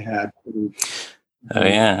 They had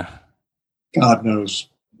God knows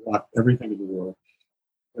what, everything in the world.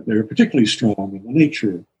 But they were particularly strong in the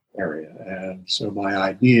nature area. And so one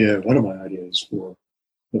of my ideas for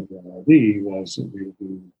WLD was that we would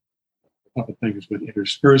do a couple of things, but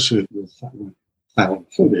intersperse it with found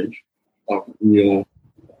footage of real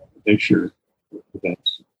nature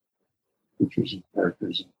events, pictures and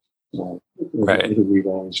characters, and interweave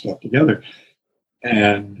all this stuff together.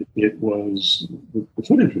 And the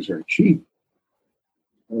footage was very cheap.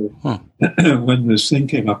 When this thing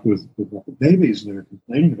came up with Muppet Babies, and they were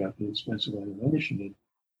complaining about the expensive animation, and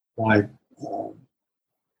my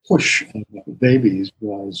push on Muppet Babies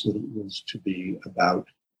was that it was to be about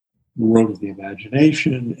the world of the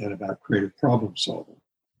imagination and about creative problem solving.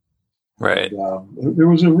 Right. And, there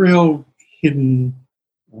was a real hidden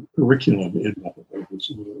curriculum in Muppet Babies.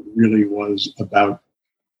 It really was about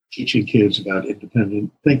teaching kids about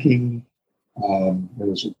independent thinking. There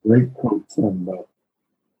was a great quote from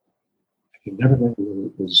I can never remember whether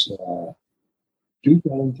it was Duke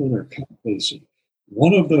Ellington or Count Basie,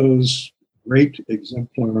 one of those great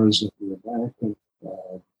exemplars of the American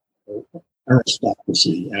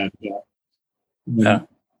aristocracy. And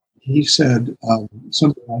he said,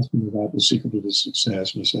 somebody asked him about the secret of his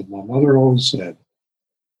success, and he said, my mother always said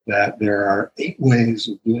that there are 8 ways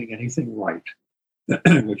of doing anything right.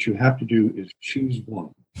 What you have to do is choose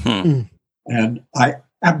one. And I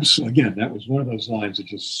absolutely, again, that was one of those lines that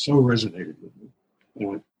just so resonated with me. And I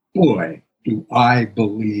went, boy, do I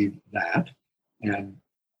believe that. And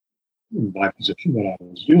in my position, what I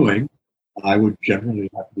was doing, I would generally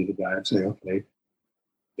have to be the guy and say, okay,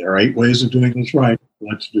 there are 8 ways of doing this right.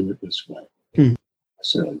 Let's do it this way.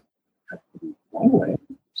 Necessarily have to be one way.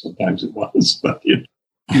 Sometimes it was, but you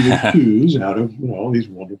would choose out of all these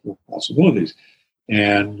wonderful possibilities.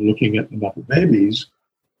 And looking at the Muppet Babies,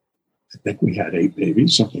 I think we had 8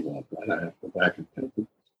 babies, something like that. I have to go back and count them.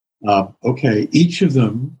 Okay, each of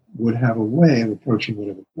them would have a way of approaching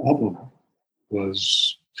whatever problem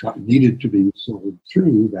was needed to be sorted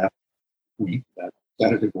through that week, that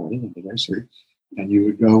Saturday morning in the nursery. And you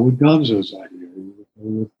would go with Gonzo's idea, you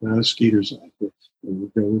would go with Skeeter's idea, you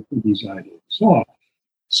would go with Piggy's idea, and so on.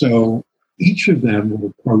 So each of them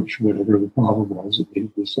would approach whatever the problem was that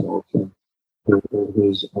needed to solve from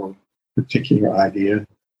his own particular idea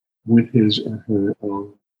with his or her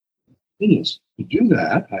own genius. To do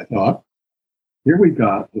that, I thought, here we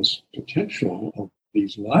got this potential of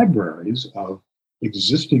these libraries of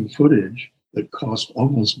existing footage that cost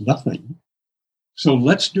almost nothing. So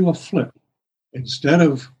let's do a flip. Instead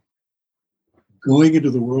of going into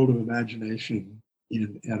the world of imagination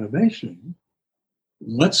in animation,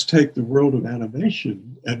 let's take the world of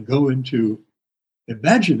animation and go into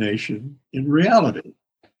imagination in reality.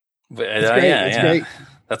 It's great. It's great.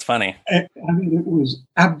 That's funny. I mean, it was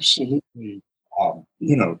absolutely,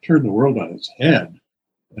 turned the world on its head.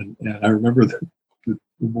 And I remember the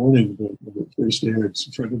morning when it first aired,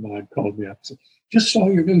 a friend of mine called me up and said, "Just saw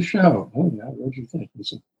your new show." "Oh, yeah, what'd you think?" I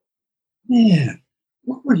said, "Man,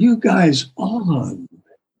 what were you guys on?"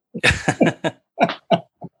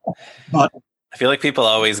 But I feel like people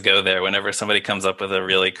always go there whenever somebody comes up with a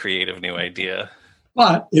really creative new idea.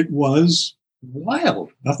 But it was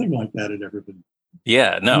wild. Nothing like that had ever been.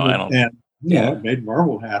 Yeah, no, I don't. And it made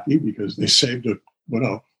Marvel happy because they saved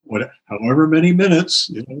however many minutes,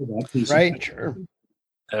 that piece. Right, sure.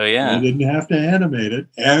 Oh yeah. They didn't have to animate it.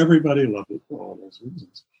 Everybody loved it for all those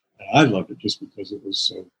reasons. And I loved it just because it was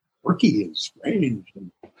so quirky and strange.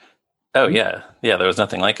 Oh yeah. Yeah, there was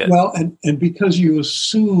nothing like it. Well, and because you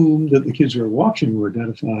assumed that the kids who were watching were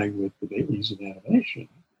identifying with the babies in animation,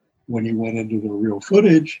 when you went into the real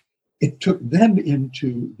footage, it took them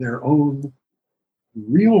into their own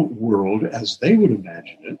real world as they would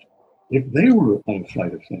imagine it if they were on a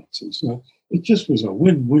flight of fancy. So it just was a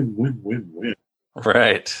win-win-win-win-win.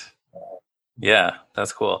 Right. Yeah,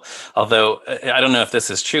 that's cool. Although I don't know if this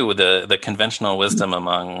is true. The conventional wisdom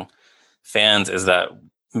among fans is that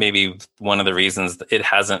maybe one of the reasons that it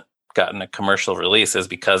hasn't gotten a commercial release is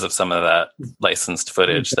because of some of that licensed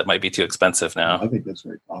footage that might be too expensive now. I think that's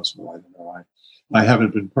very possible. I don't know. I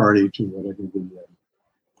haven't been party to whatever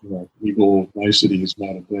the legal niceties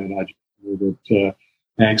might have been. I just knew that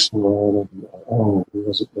Hanks were all who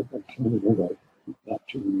was it? I'm trying to remember. Not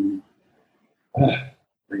to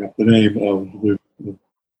bring up the name of the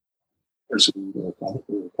person, there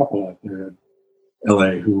were a couple out there in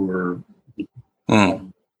LA who were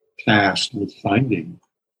tasked with finding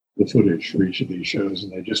the footage for each of these shows,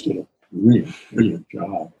 and they just did a really brilliant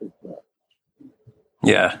job with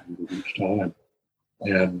each time.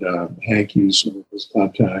 And Hank used some of his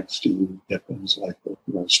contacts to get things like the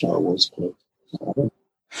Star Wars clips.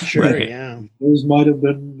 Sure, right. Yeah. Those might have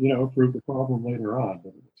been, proved a problem later on, but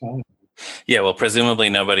at the time. Yeah, well, presumably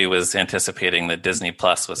nobody was anticipating that Disney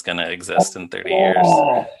Plus was going to exist in 30 years.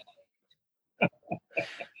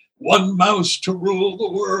 One mouse to rule the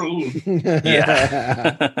world.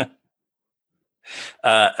 Yeah.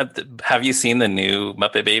 Have you seen the new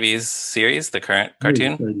Muppet Babies series, the current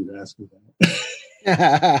cartoon?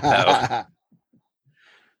 No.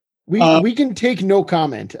 We can take no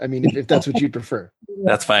comment. I mean, if that's what you'd prefer.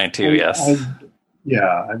 That's fine too. Yes.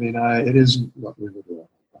 It isn't what we were doing.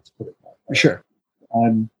 Let's put it that way. Sure.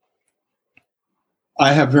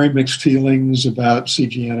 I have very mixed feelings about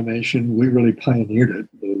CG animation. We really pioneered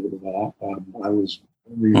it, believe it or not. I was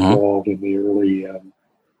very involved in the early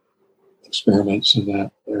experiments in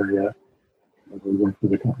that area. We worked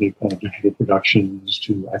with a company called Digital Productions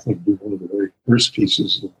to, I think, do one of the very first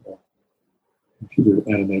pieces of computer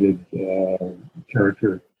animated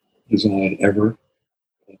character design ever.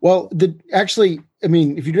 Well,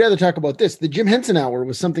 if you'd rather talk about this, the Jim Henson Hour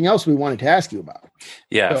was something else we wanted to ask you about.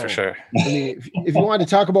 Yeah, for sure. I mean, if you wanted to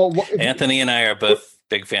talk about Anthony and I are both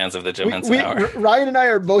big fans of the Jim Henson Hour. Ryan and I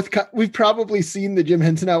are both. We've probably seen the Jim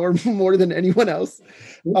Henson Hour more than anyone else.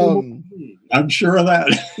 I'm sure of that.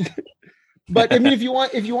 But I mean, if you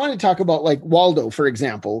want to talk about like Waldo, for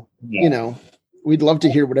example, we'd love to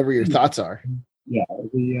hear whatever your thoughts are. Yeah,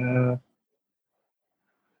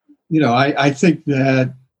 I think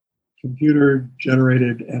that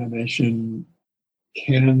computer-generated animation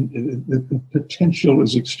the potential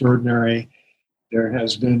is extraordinary. There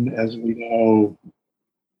has been, as we know,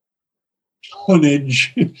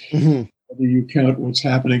 tonnage. Whether you count what's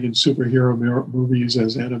happening in superhero movies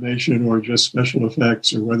as animation or just special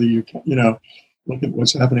effects, or whether you look at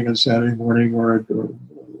what's happening on Saturday morning or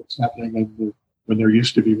what's happening when there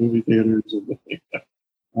used to be movie theaters.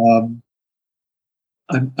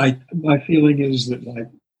 My feeling is that, like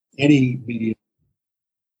any medium,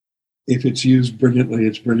 if it's used brilliantly,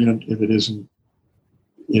 it's brilliant. If it isn't,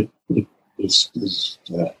 it's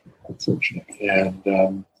unfortunate.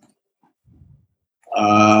 And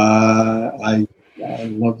I I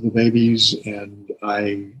love the Babies, and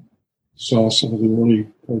I saw some of the early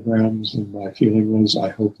programs, and my feeling was I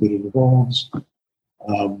hope that it evolves.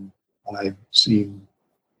 I've seen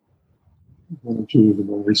one or two of the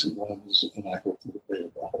more recent ones, and I hope that they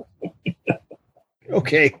evolve.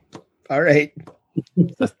 Okay. All right.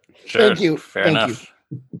 Sure. Thank you. Fair Thank enough.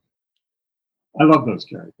 you. I love those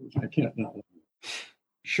characters. I can't not love them.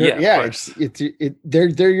 Sure. Yeah,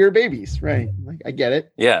 they're your babies, right? Like, I get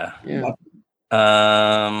it. Yeah. Yeah.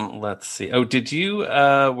 Let's see. Oh, did you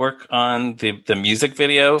work on the music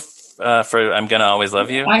video for "I'm Gonna Always Love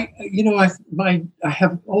You"? I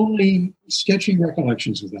have only sketchy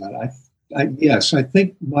recollections of that. Yes, I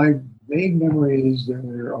think my vague memory is there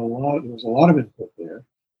was a lot of input there.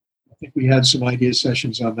 I think we had some idea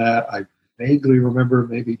sessions on that. I vaguely remember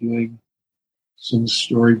maybe doing some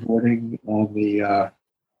storyboarding on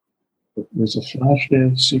there's a flash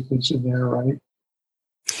dance sequence in there, right?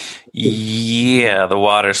 Yeah, the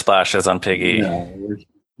water splashes on Piggy. Yeah, we're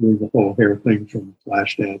doing the whole hair thing from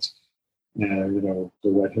Flashdance, and the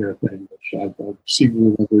wet hair thing, which I seem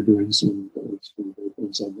to remember doing some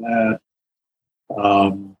things on that.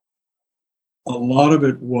 A lot of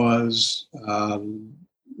it was,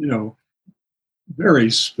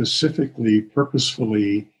 very specifically,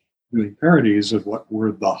 purposefully doing parodies of what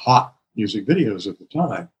were the hot music videos at the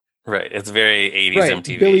time. Right, it's very 80s Right.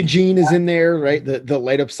 MTV. Billie Jean is in there, right? The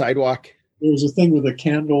light up sidewalk. There was a thing with the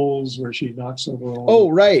candles where she knocks over all. Oh,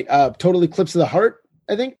 right. Total Eclipse of the Heart,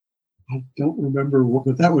 I think. I don't remember,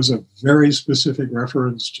 but that was a very specific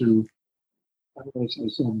reference to, I don't know,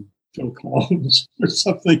 some Phil Collins or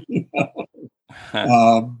something.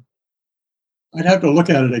 I'd have to look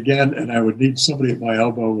at it again, and I would need somebody at my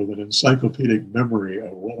elbow with an encyclopedic memory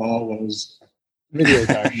of what all those videos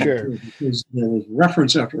are. Sure, because there was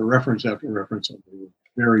reference after reference after reference, and they were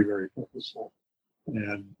very, very purposeful.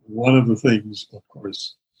 And one of the things, of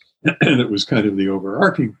course, that was kind of the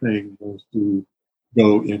overarching thing was to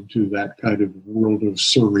go into that kind of world of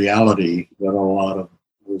surreality that a lot of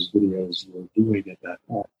those videos were doing at that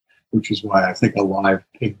time, which is why I think a live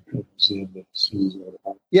pig comes in and sees it.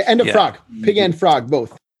 Yeah, and a frog. Pig and frog,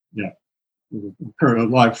 both. Yeah. A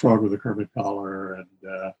live frog with a Kermit collar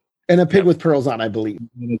and a pig with pearls on, I believe.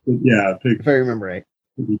 Yeah, pig. If I remember right.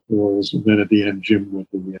 Piggy pearls, and then at the end, Jim with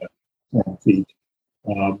the frog feet.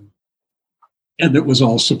 And it was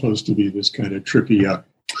all supposed to be this kind of trippy,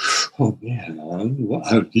 oh man,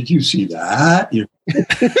 did you see that? And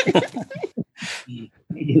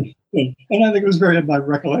I think it was my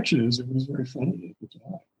recollection is it was very funny at the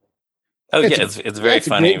time. Oh, yeah, it's very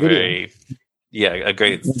funny, a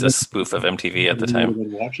great spoof of MTV at the time. I've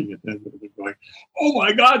been watching it then, but been going, oh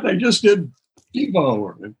my God, they just did Devo,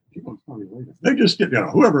 or Devo's probably later. They just did,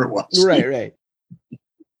 whoever it was. Right.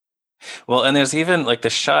 Well, and there's even like the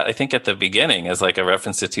shot, I think at the beginning is like a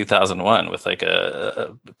reference to 2001 with like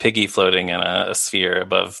a piggy floating in a sphere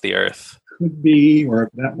above the earth. Could be, or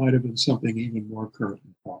that might have been something even more current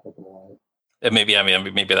and topical. Maybe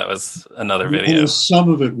that was another video. Some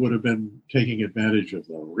of it would have been taking advantage of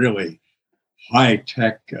the really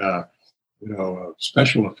high-tech,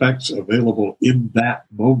 special effects available in that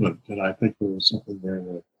moment. And I think there was something there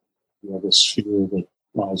that, the sphere that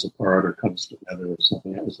flies apart or comes together or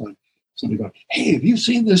something. It was like somebody going, hey, have you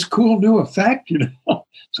seen this cool new effect?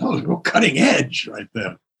 So it was cutting edge right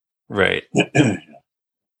then. Right.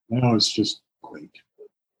 Now it's just great.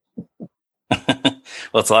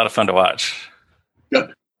 Well, it's a lot of fun to watch.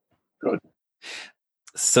 Good.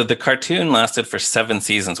 So the cartoon lasted for 7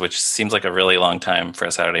 seasons, which seems like a really long time for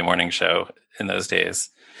a Saturday morning show in those days.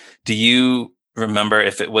 Do you remember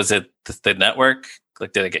if it was the network?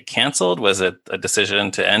 Like, did it get canceled? Was it a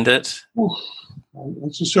decision to end it?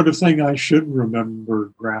 That's the sort of thing I should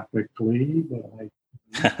remember graphically, but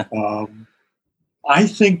I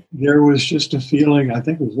think there was just a feeling. I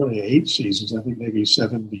think it was really 8 seasons. I think maybe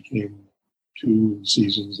 7 became 2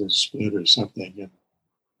 seasons of split or something.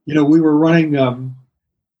 And we were running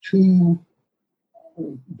 2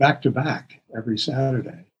 back to back every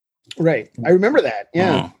Saturday. Right, I remember that.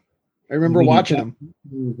 Yeah, I remember watching them.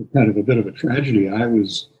 It was kind of a bit of a tragedy. I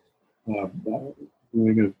was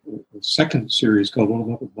doing a second series called Little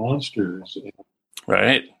Muppet Monsters.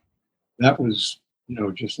 Right. That was,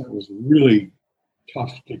 that was really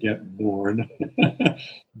tough to get born,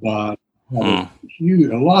 but had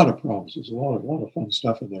a lot of problems. There's a lot of fun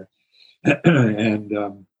stuff in there.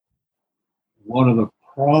 And one of the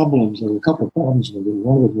problems, there were a couple of problems with it.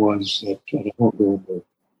 One of them was that I won't go into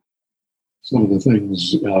some of the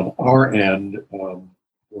things on our end,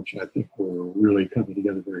 which I think were really coming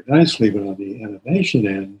together very nicely, but on the animation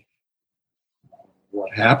end,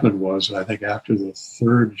 what happened was, I think after the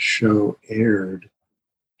 3rd show aired,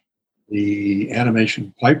 the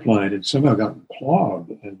animation pipeline had somehow gotten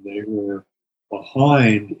clogged, and they were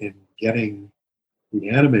behind in getting the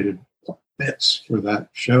animated bits for that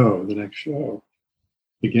show, the next show,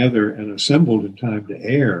 together and assembled in time to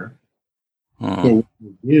air. So what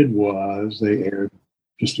they did was they aired,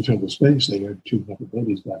 just to fill the space, they aired 2 Muppet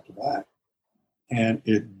Babies back to back. And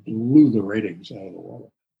it blew the ratings out of the water.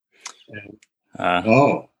 And,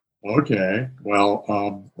 okay,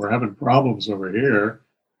 well, we're having problems over here.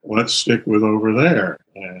 Let's stick with over there.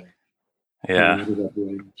 And we ended up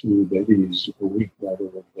doing 2 babies a week rather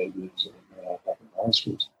than babies and Muppet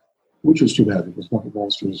Monsters, which was too bad because Muppet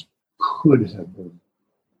Monsters could have been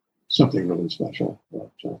something really special, but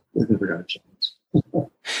they never got a chance.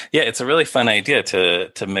 Yeah, it's a really fun idea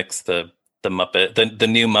to mix the Muppet, the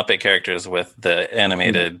new Muppet characters with the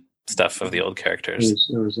animated stuff of the old characters.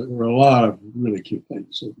 There were a lot of really cute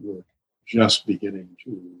things that were just beginning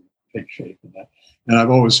to take shape in that. And I've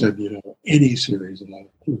always said, any series, and I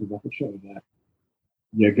include the Muppet Show in that,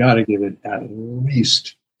 you got to give it at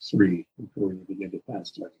least 3 before you begin to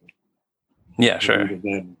pass judgment. Yeah, sure. And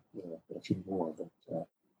then a few more. But,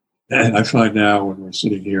 and I find now when we're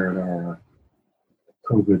sitting here in our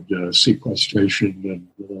COVID sequestration and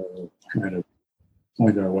trying to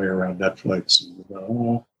find our way around Netflix, and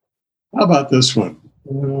how about this one?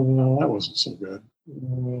 Well, that wasn't so good.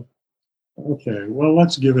 Okay, well,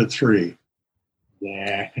 let's give it 3.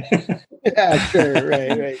 Yeah. Yeah, sure,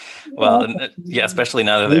 right. Well, yeah, especially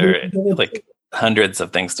now that there are like hundreds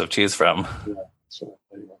of things to choose from. Yeah, so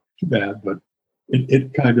anyway, too bad, but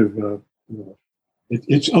it kind of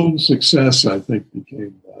its own success, I think,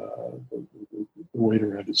 became the weight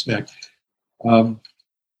around its neck. And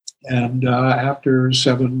after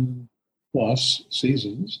 7+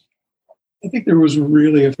 seasons, I think there was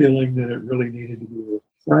really a feeling that it really needed to be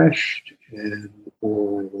refreshed,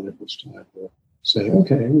 or that it was time to say,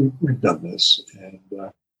 okay, we've done this. And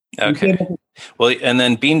okay. Well, and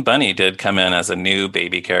then Bean Bunny did come in as a new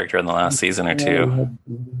baby character in the last season or 2.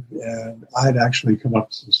 And I'd actually come up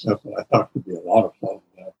with some stuff that I thought would be a lot of fun.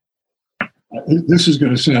 This is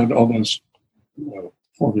going to sound almost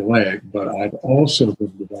formulaic, but I'd also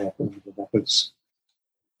been developing the Muppets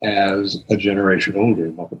as a generation older,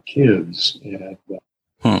 Muppet Kids, and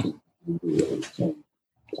really fun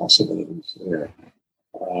possibilities there.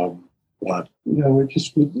 But it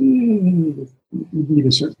just would need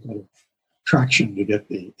a certain kind of traction to get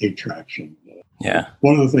the attraction. Yeah.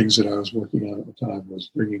 One of the things that I was working on at the time was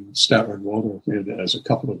bringing Statler and Waldorf in as a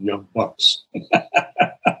couple of young bucks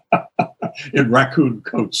in raccoon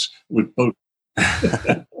coats with boat.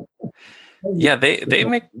 Yeah, they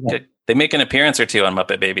make an appearance or 2 on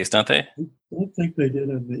Muppet Babies, don't they? I don't think they did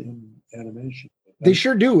in animation. They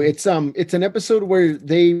sure do. It's an episode where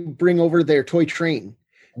they bring over their toy train,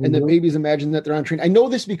 and the babies imagine that they're on a train. I know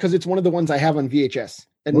this because it's one of the ones I have on VHS,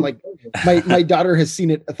 and my daughter has seen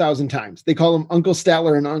it 1,000 times. They call them Uncle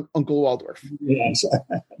Statler and Uncle Waldorf. Yes.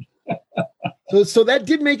 So that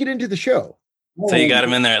did make it into the show. So you got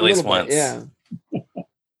him in there at least once. Yeah.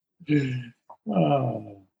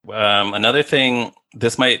 Another thing,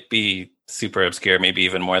 this might be super obscure, maybe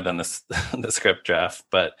even more than the script draft,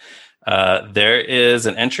 but there is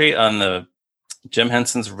an entry on the Jim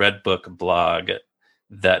Henson's Red Book blog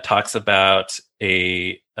that talks about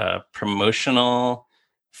a promotional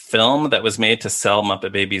film that was made to sell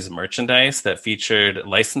Muppet Babies merchandise that featured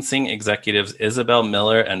licensing executives Isabel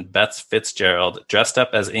Miller and Beth Fitzgerald dressed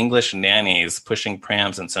up as English nannies pushing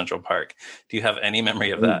prams in Central Park. Do you have any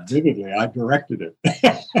memory of that? Vividly, I directed it.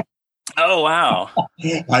 Oh, wow.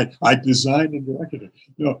 I designed and directed it.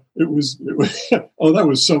 No, it was oh, that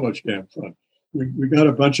was so much damn fun. We got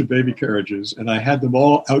a bunch of baby carriages, and I had them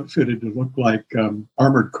all outfitted to look like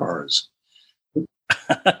armored cars.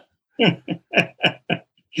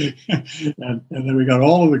 and then we got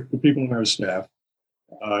all of the people in our staff,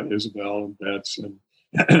 Isabel and Betts and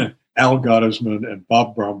Al Gottesman and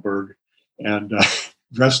Bob Bromberg, and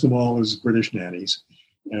dressed them all as British nannies.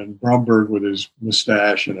 And Bromberg with his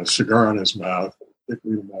mustache and a cigar in his mouth, Dick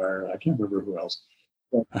Wiedemeyer, I can't remember who else.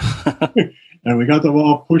 And we got them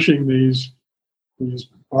all pushing these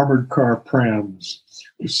armored car prams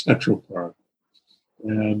through Central Park.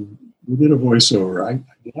 And we did a voiceover.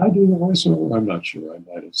 Did I do the voiceover? I'm not sure. I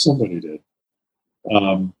might have. Somebody did.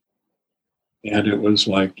 And it was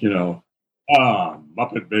like,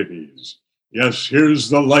 Muppet Babies. Yes, here's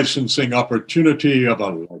the licensing opportunity of a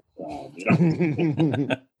lifetime.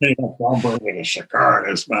 Bromberg with a cigar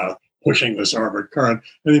in his mouth, pushing this armored car.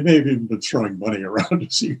 And he may have even been throwing money around to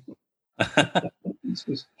see.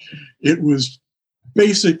 It was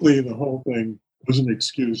basically, the whole thing was an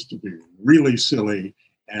excuse to be really silly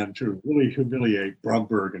and to really humiliate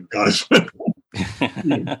Bromberg and Goswin.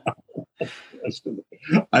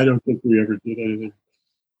 I don't think we ever did anything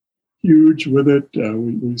huge with it.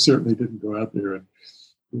 We certainly didn't go out there and,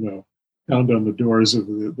 pound on the doors of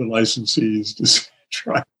the licensees to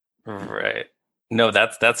try. Right. No,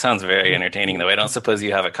 that sounds very entertaining, though. I don't suppose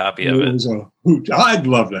you have a copy of it. It was a hoot. I'd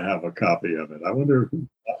love to have a copy of it. I wonder if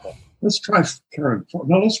let's try Karen.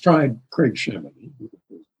 No, let's try Craig Shemin.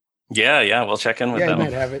 Yeah, we'll check in with them. Yeah,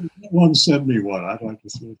 might have it. One send me one. I'd like to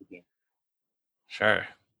see it again. Sure.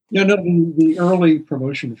 Yeah, no, the early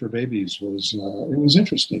promotion for Babies was it was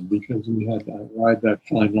interesting because we had to ride that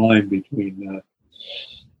fine line between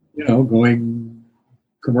going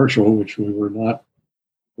commercial, which we were not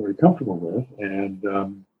very comfortable with, and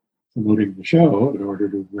promoting the show in order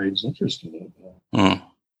to raise interest in it.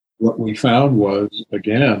 What we found was,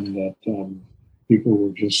 again, that people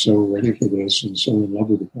were just so ready for this and so in love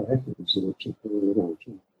with the characters that it took a little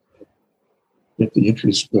to get the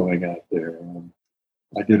interest going out there.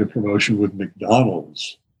 I did a promotion with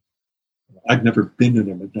McDonald's. I'd never been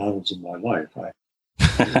in a McDonald's in my life. I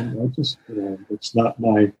just, it's not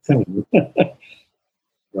my thing.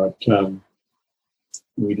 But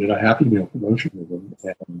we did a Happy Meal promotion with them,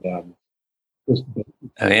 and just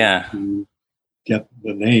to get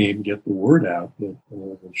the name, get the word out that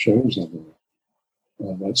the show's on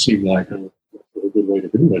there. That seemed like a good way to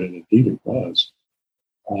do it, and indeed it was.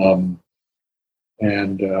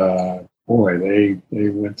 Boy, they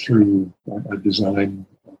went through a design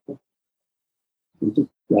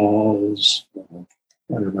dolls. I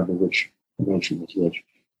don't remember which promotion was which.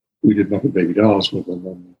 We did Muppet Baby dolls with them,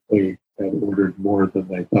 and they had ordered more than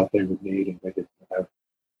they thought they would need, and they didn't have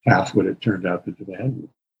half what it turned out to demand.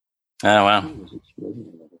 Oh, wow. It was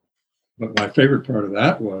extraordinary. But my favorite part of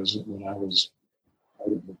that was when I was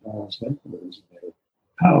out at McDonald's headquarters, and they were,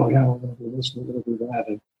 oh, yeah, we're going to do this, we're going to do that.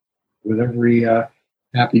 And with every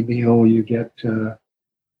Happy Meal, you get this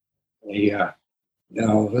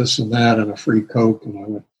and that and a free Coke. And I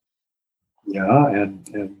went, yeah,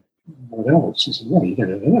 and what else? He said, well, you get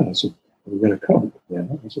it in. I said, well, you get a Coke. Yeah.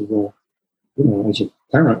 I said, well, as a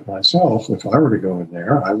parent myself, if I were to go in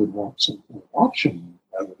there, I would want some kind of option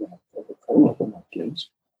rather than Coca-Cola for my kids.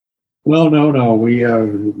 Well, no, we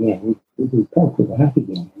do Coke with a Happy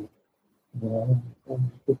Meal. I'm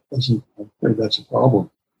afraid that's a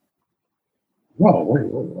problem. Well,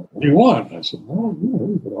 what do you want? I said, well,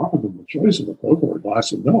 we could offer them the choice of a Coke or a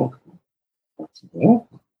glass of milk. I said, well,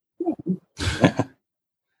 for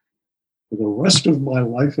the rest of my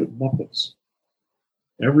life at Muppets,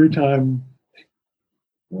 every time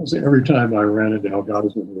I ran into Al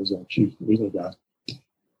Gottesman, who was our chief legal guy,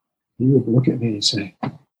 he would look at me and say,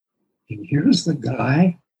 and here's the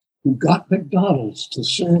guy who got McDonald's to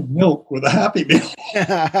serve milk with a Happy Meal.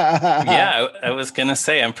 Yeah, I was going to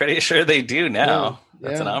say, I'm pretty sure they do now. Yeah,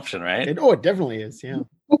 that's an option, right? It definitely is, yeah.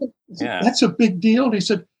 That's a big deal. And he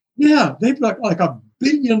said, yeah, they've got like $1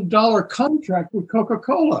 billion contract with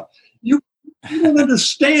Coca-Cola. You don't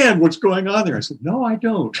understand what's going on there. I said, no, I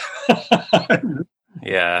don't.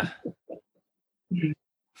 Yeah.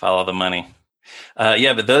 Follow the money.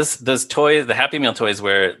 But those toys, the Happy Meal toys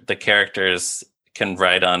where the characters can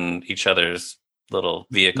ride on each other's little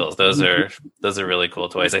vehicles. Those are really cool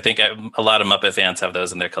toys. I think a lot of Muppet fans have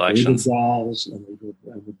those in their collections. The dolls, and the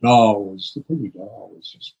Piggy doll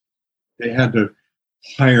was just, they had to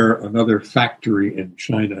hire another factory in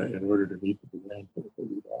China in order to meet the demand for the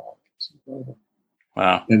Piggy doll.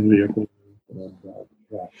 Wow. And vehicle.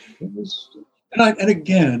 And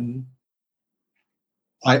again,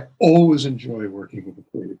 I always enjoy working with the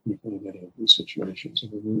creative people in any of these situations.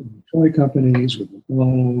 And in toy companies, with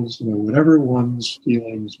McDonald's, whatever one's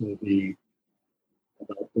feelings may be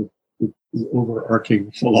about the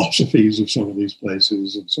overarching philosophies of some of these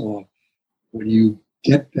places and so on. When you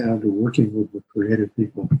get down to working with the creative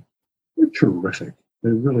people, they're terrific.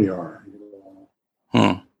 They really are.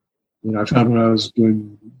 I found when I was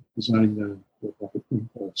designing the Muppet Theme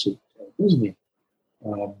Parks at Disney,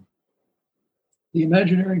 the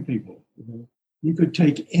Imagineering people. You could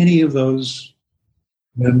take any of those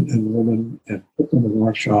men and women and put them in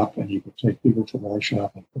our shop, and you could take people from our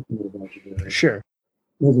shop and put them in Imagineering. Sure.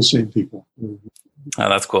 They're the same people. Oh,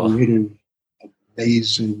 that's cool. Creative,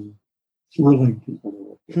 amazing, thrilling people to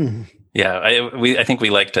work with. Yeah, I think we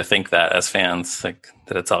like to think that as fans, like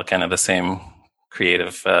that it's all kind of the same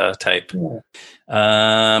creative type. Yeah.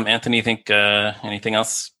 Anthony, you think anything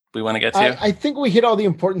else we want to get to? I think we hit all the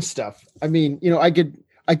important stuff. I mean, I could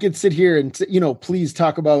sit here and please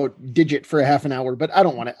talk about Digit for a half an hour, but I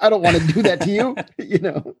don't want to do that to you.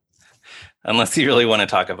 Unless you really want to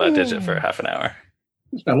talk about Digit for half an hour.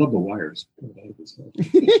 I love the wires.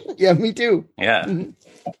 Yeah, me too. Yeah.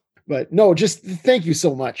 But no, just thank you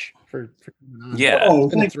so much for coming on. Yeah. Oh,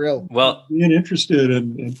 it's been a thrill. Well, being interested,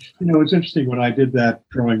 and it's interesting when I did that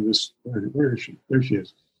drawing. Where is she? There she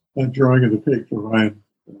is. That drawing of the pig for Ryan,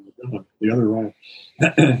 the other Ryan,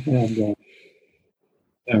 and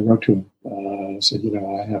I wrote to him. I said,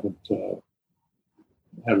 I haven't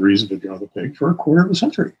had reason to draw the pig for a quarter of a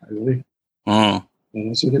century. I really. And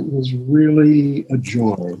I said it was really a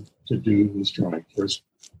joy to do this drawing. First,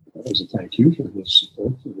 as a thank you for his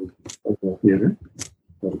support for the local theater,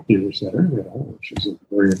 the theater center, which is a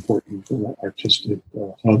very important artistic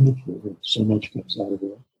hub. So much comes out of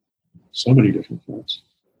it, so many different fronts.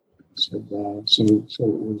 So it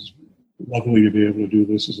was lovely to be able to do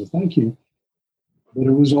this as a thank you. But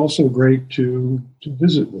it was also great to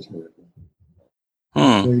visit with her.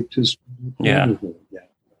 Great to spend time with her again.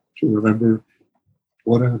 To remember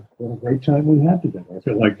what a great time we had together. I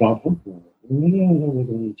feel like Bob Hope.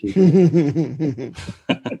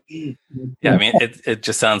 Yeah, I mean, it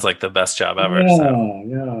just sounds like the best job ever.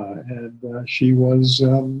 Yeah, and she was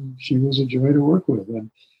a joy to work with,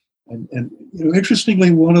 and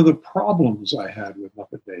interestingly, one of the problems I had with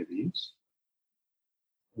Muppet Babies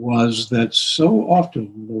was that so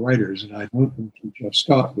often the writers, and I know them from Jeff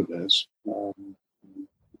Scott with this, got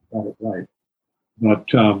it right, but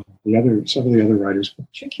some of the other writers,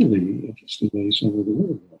 particularly interestingly, some of the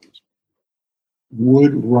women writers,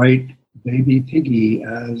 would write Baby Piggy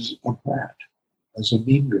as a brat, as a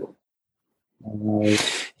mean girl.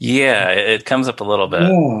 Yeah, it comes up a little bit.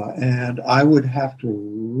 Yeah, and I would have to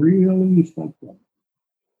really think them.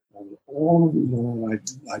 And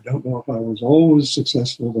I don't know if I was always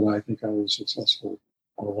successful, but I think I was successful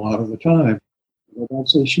a lot of the time. But I'd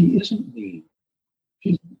say she isn't mean.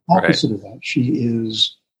 She's the opposite of that. She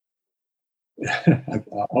is.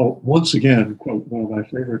 I'll once again quote one of my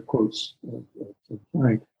favorite quotes from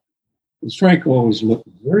Frank. Because Frank always looked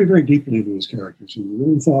very, very deeply into his characters. He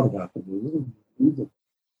really thought about them. He really knew them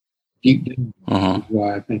deep down. Which is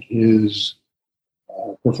why I think his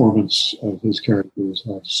performance of his characters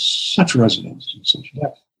has such resonance and such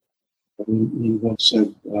depth. He once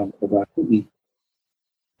said about Piggy,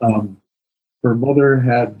 her mother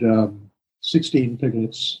had 16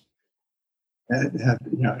 piglets.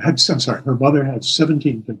 Her mother had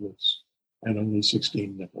 17 piglets and only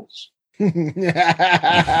 16 nipples.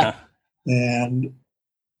 And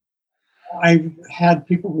I've had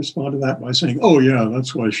people respond to that by saying, "Oh, yeah,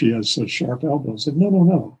 that's why she has such sharp elbows." I said,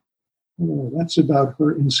 No, that's about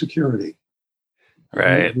her insecurity.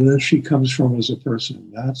 Right. Where she comes from as a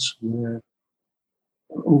person. That's where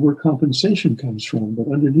overcompensation comes from. But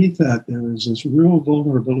underneath that, there is this real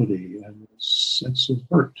vulnerability and this sense of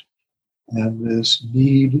hurt and this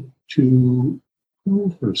need to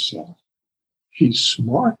prove herself. She's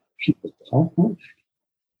smart. She's accomplished.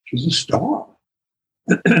 She's a star.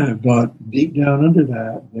 But deep down under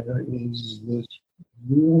that, there is this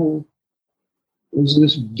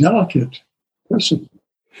delicate person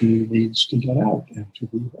who needs to get out and to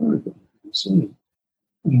be heard and to be seen.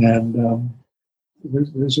 And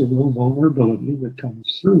there's a real vulnerability that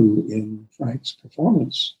comes through in Frank's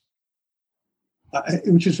performance,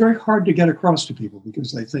 which is very hard to get across to people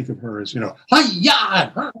because they think of her as,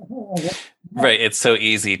 hi-ya! Right. It's so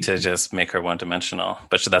easy to just make her one-dimensional,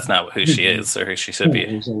 but that's not who she is or who she should be.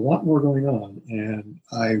 There's a lot more going on, and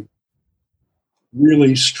I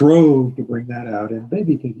really strove to bring that out in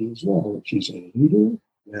Baby Piggy as well. That she's a leader,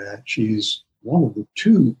 that she's one of the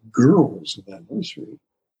two girls of that nursery.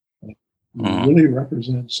 Really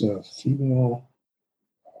represents a female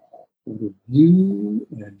point of view,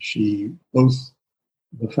 and she both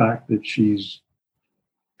the fact that she's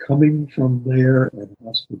coming from there and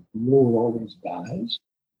has to deal with all these guys.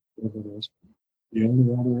 The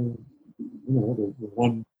only other, the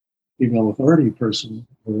one female authority person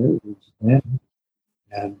there is Ben,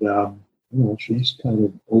 and she's kind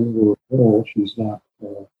of over it all. She's not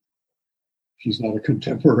a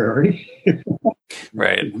contemporary,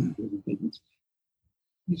 right?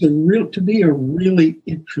 He's to be a really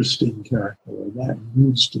interesting character, and that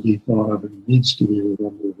needs to be thought of and needs to be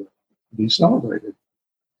remembered and be celebrated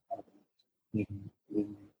in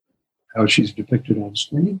how she's depicted on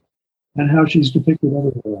screen and how she's depicted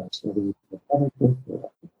everywhere else, whether it's a comic book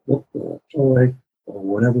or a book or a toy or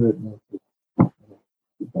whatever it might be.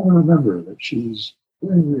 You've got to remember that she's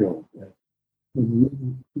very real and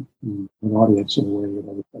an audience in a way that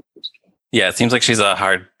other characters can. Yeah, it seems like she's a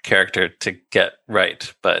hard character to get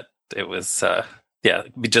right, but it was,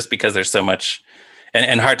 just because there's so much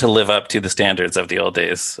and hard to live up to the standards of the old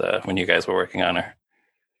days when you guys were working on her.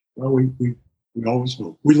 Well, we always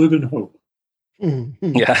hope. We live in hope.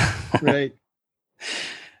 Mm-hmm. Yeah. Right.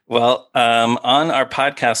 Well, on our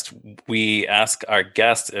podcast, we ask our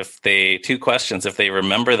guests two questions, if they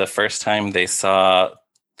remember the first time they saw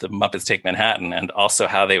the Muppets Take Manhattan, and also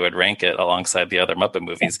how they would rank it alongside the other Muppet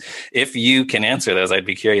movies. If you can answer those, I'd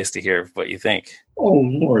be curious to hear what you think. Oh,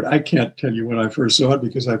 Lord, I can't tell you when I first saw it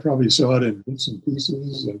because I probably saw it in bits and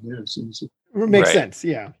pieces. Makes sense,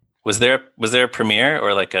 yeah. Was there a premiere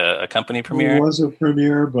or like a company premiere? There was a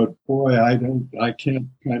premiere, but boy, I can't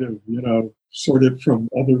kind of, sort it from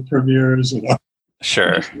other premieres. And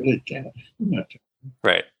Sure. I just really can't.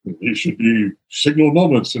 Right. These should be signal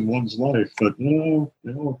moments in one's life, but they all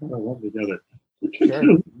kind of run together.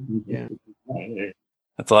 Sure. Yeah.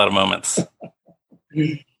 That's a lot of moments.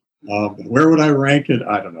 Where would I rank it?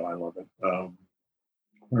 I don't know. I love it.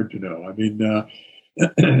 Hard to know. I mean, the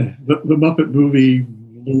Muppet movie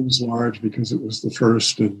looms large because it was the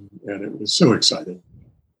first, and it was so exciting.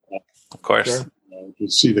 Of course. Sure. To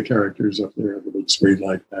see the characters up there on the big screen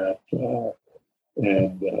like that, all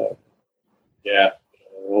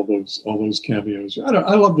those cameos.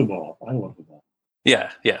 I love them all. I love them all.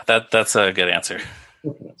 Yeah. That's a good answer.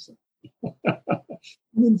 What can I say?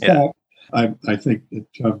 In fact, I think that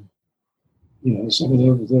some of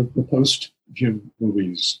the post Jim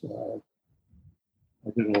movies. I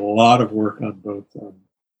did a lot of work on both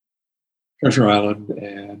Treasure Island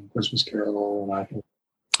and Christmas Carol, and I think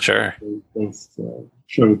sure they both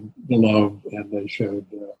showed the love, and they showed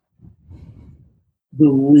the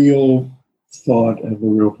real thought and the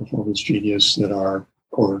real performance genius that our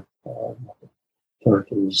core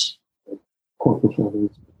characters, core performers,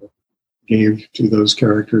 gave to those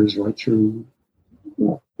characters right through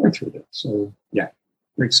it. So yeah,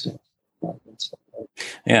 great stuff.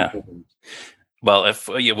 Yeah. Well, if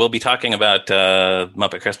we'll be talking about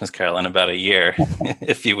Muppet Christmas Carol in about a year,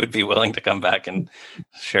 if you would be willing to come back and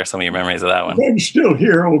share some of your memories of that one. I'm still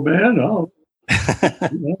here, old man. All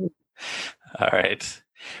right.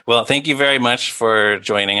 Well, thank you very much for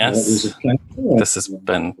joining us. This has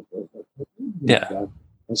been, I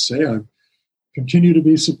must say, I continue to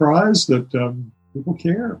be surprised that people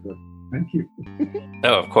care, but thank you.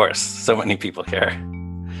 Oh, of course. So many people care.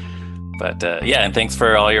 But and thanks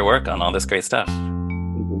for all your work on all this great stuff. It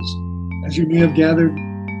was, as you may have gathered,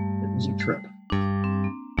 it was a trip.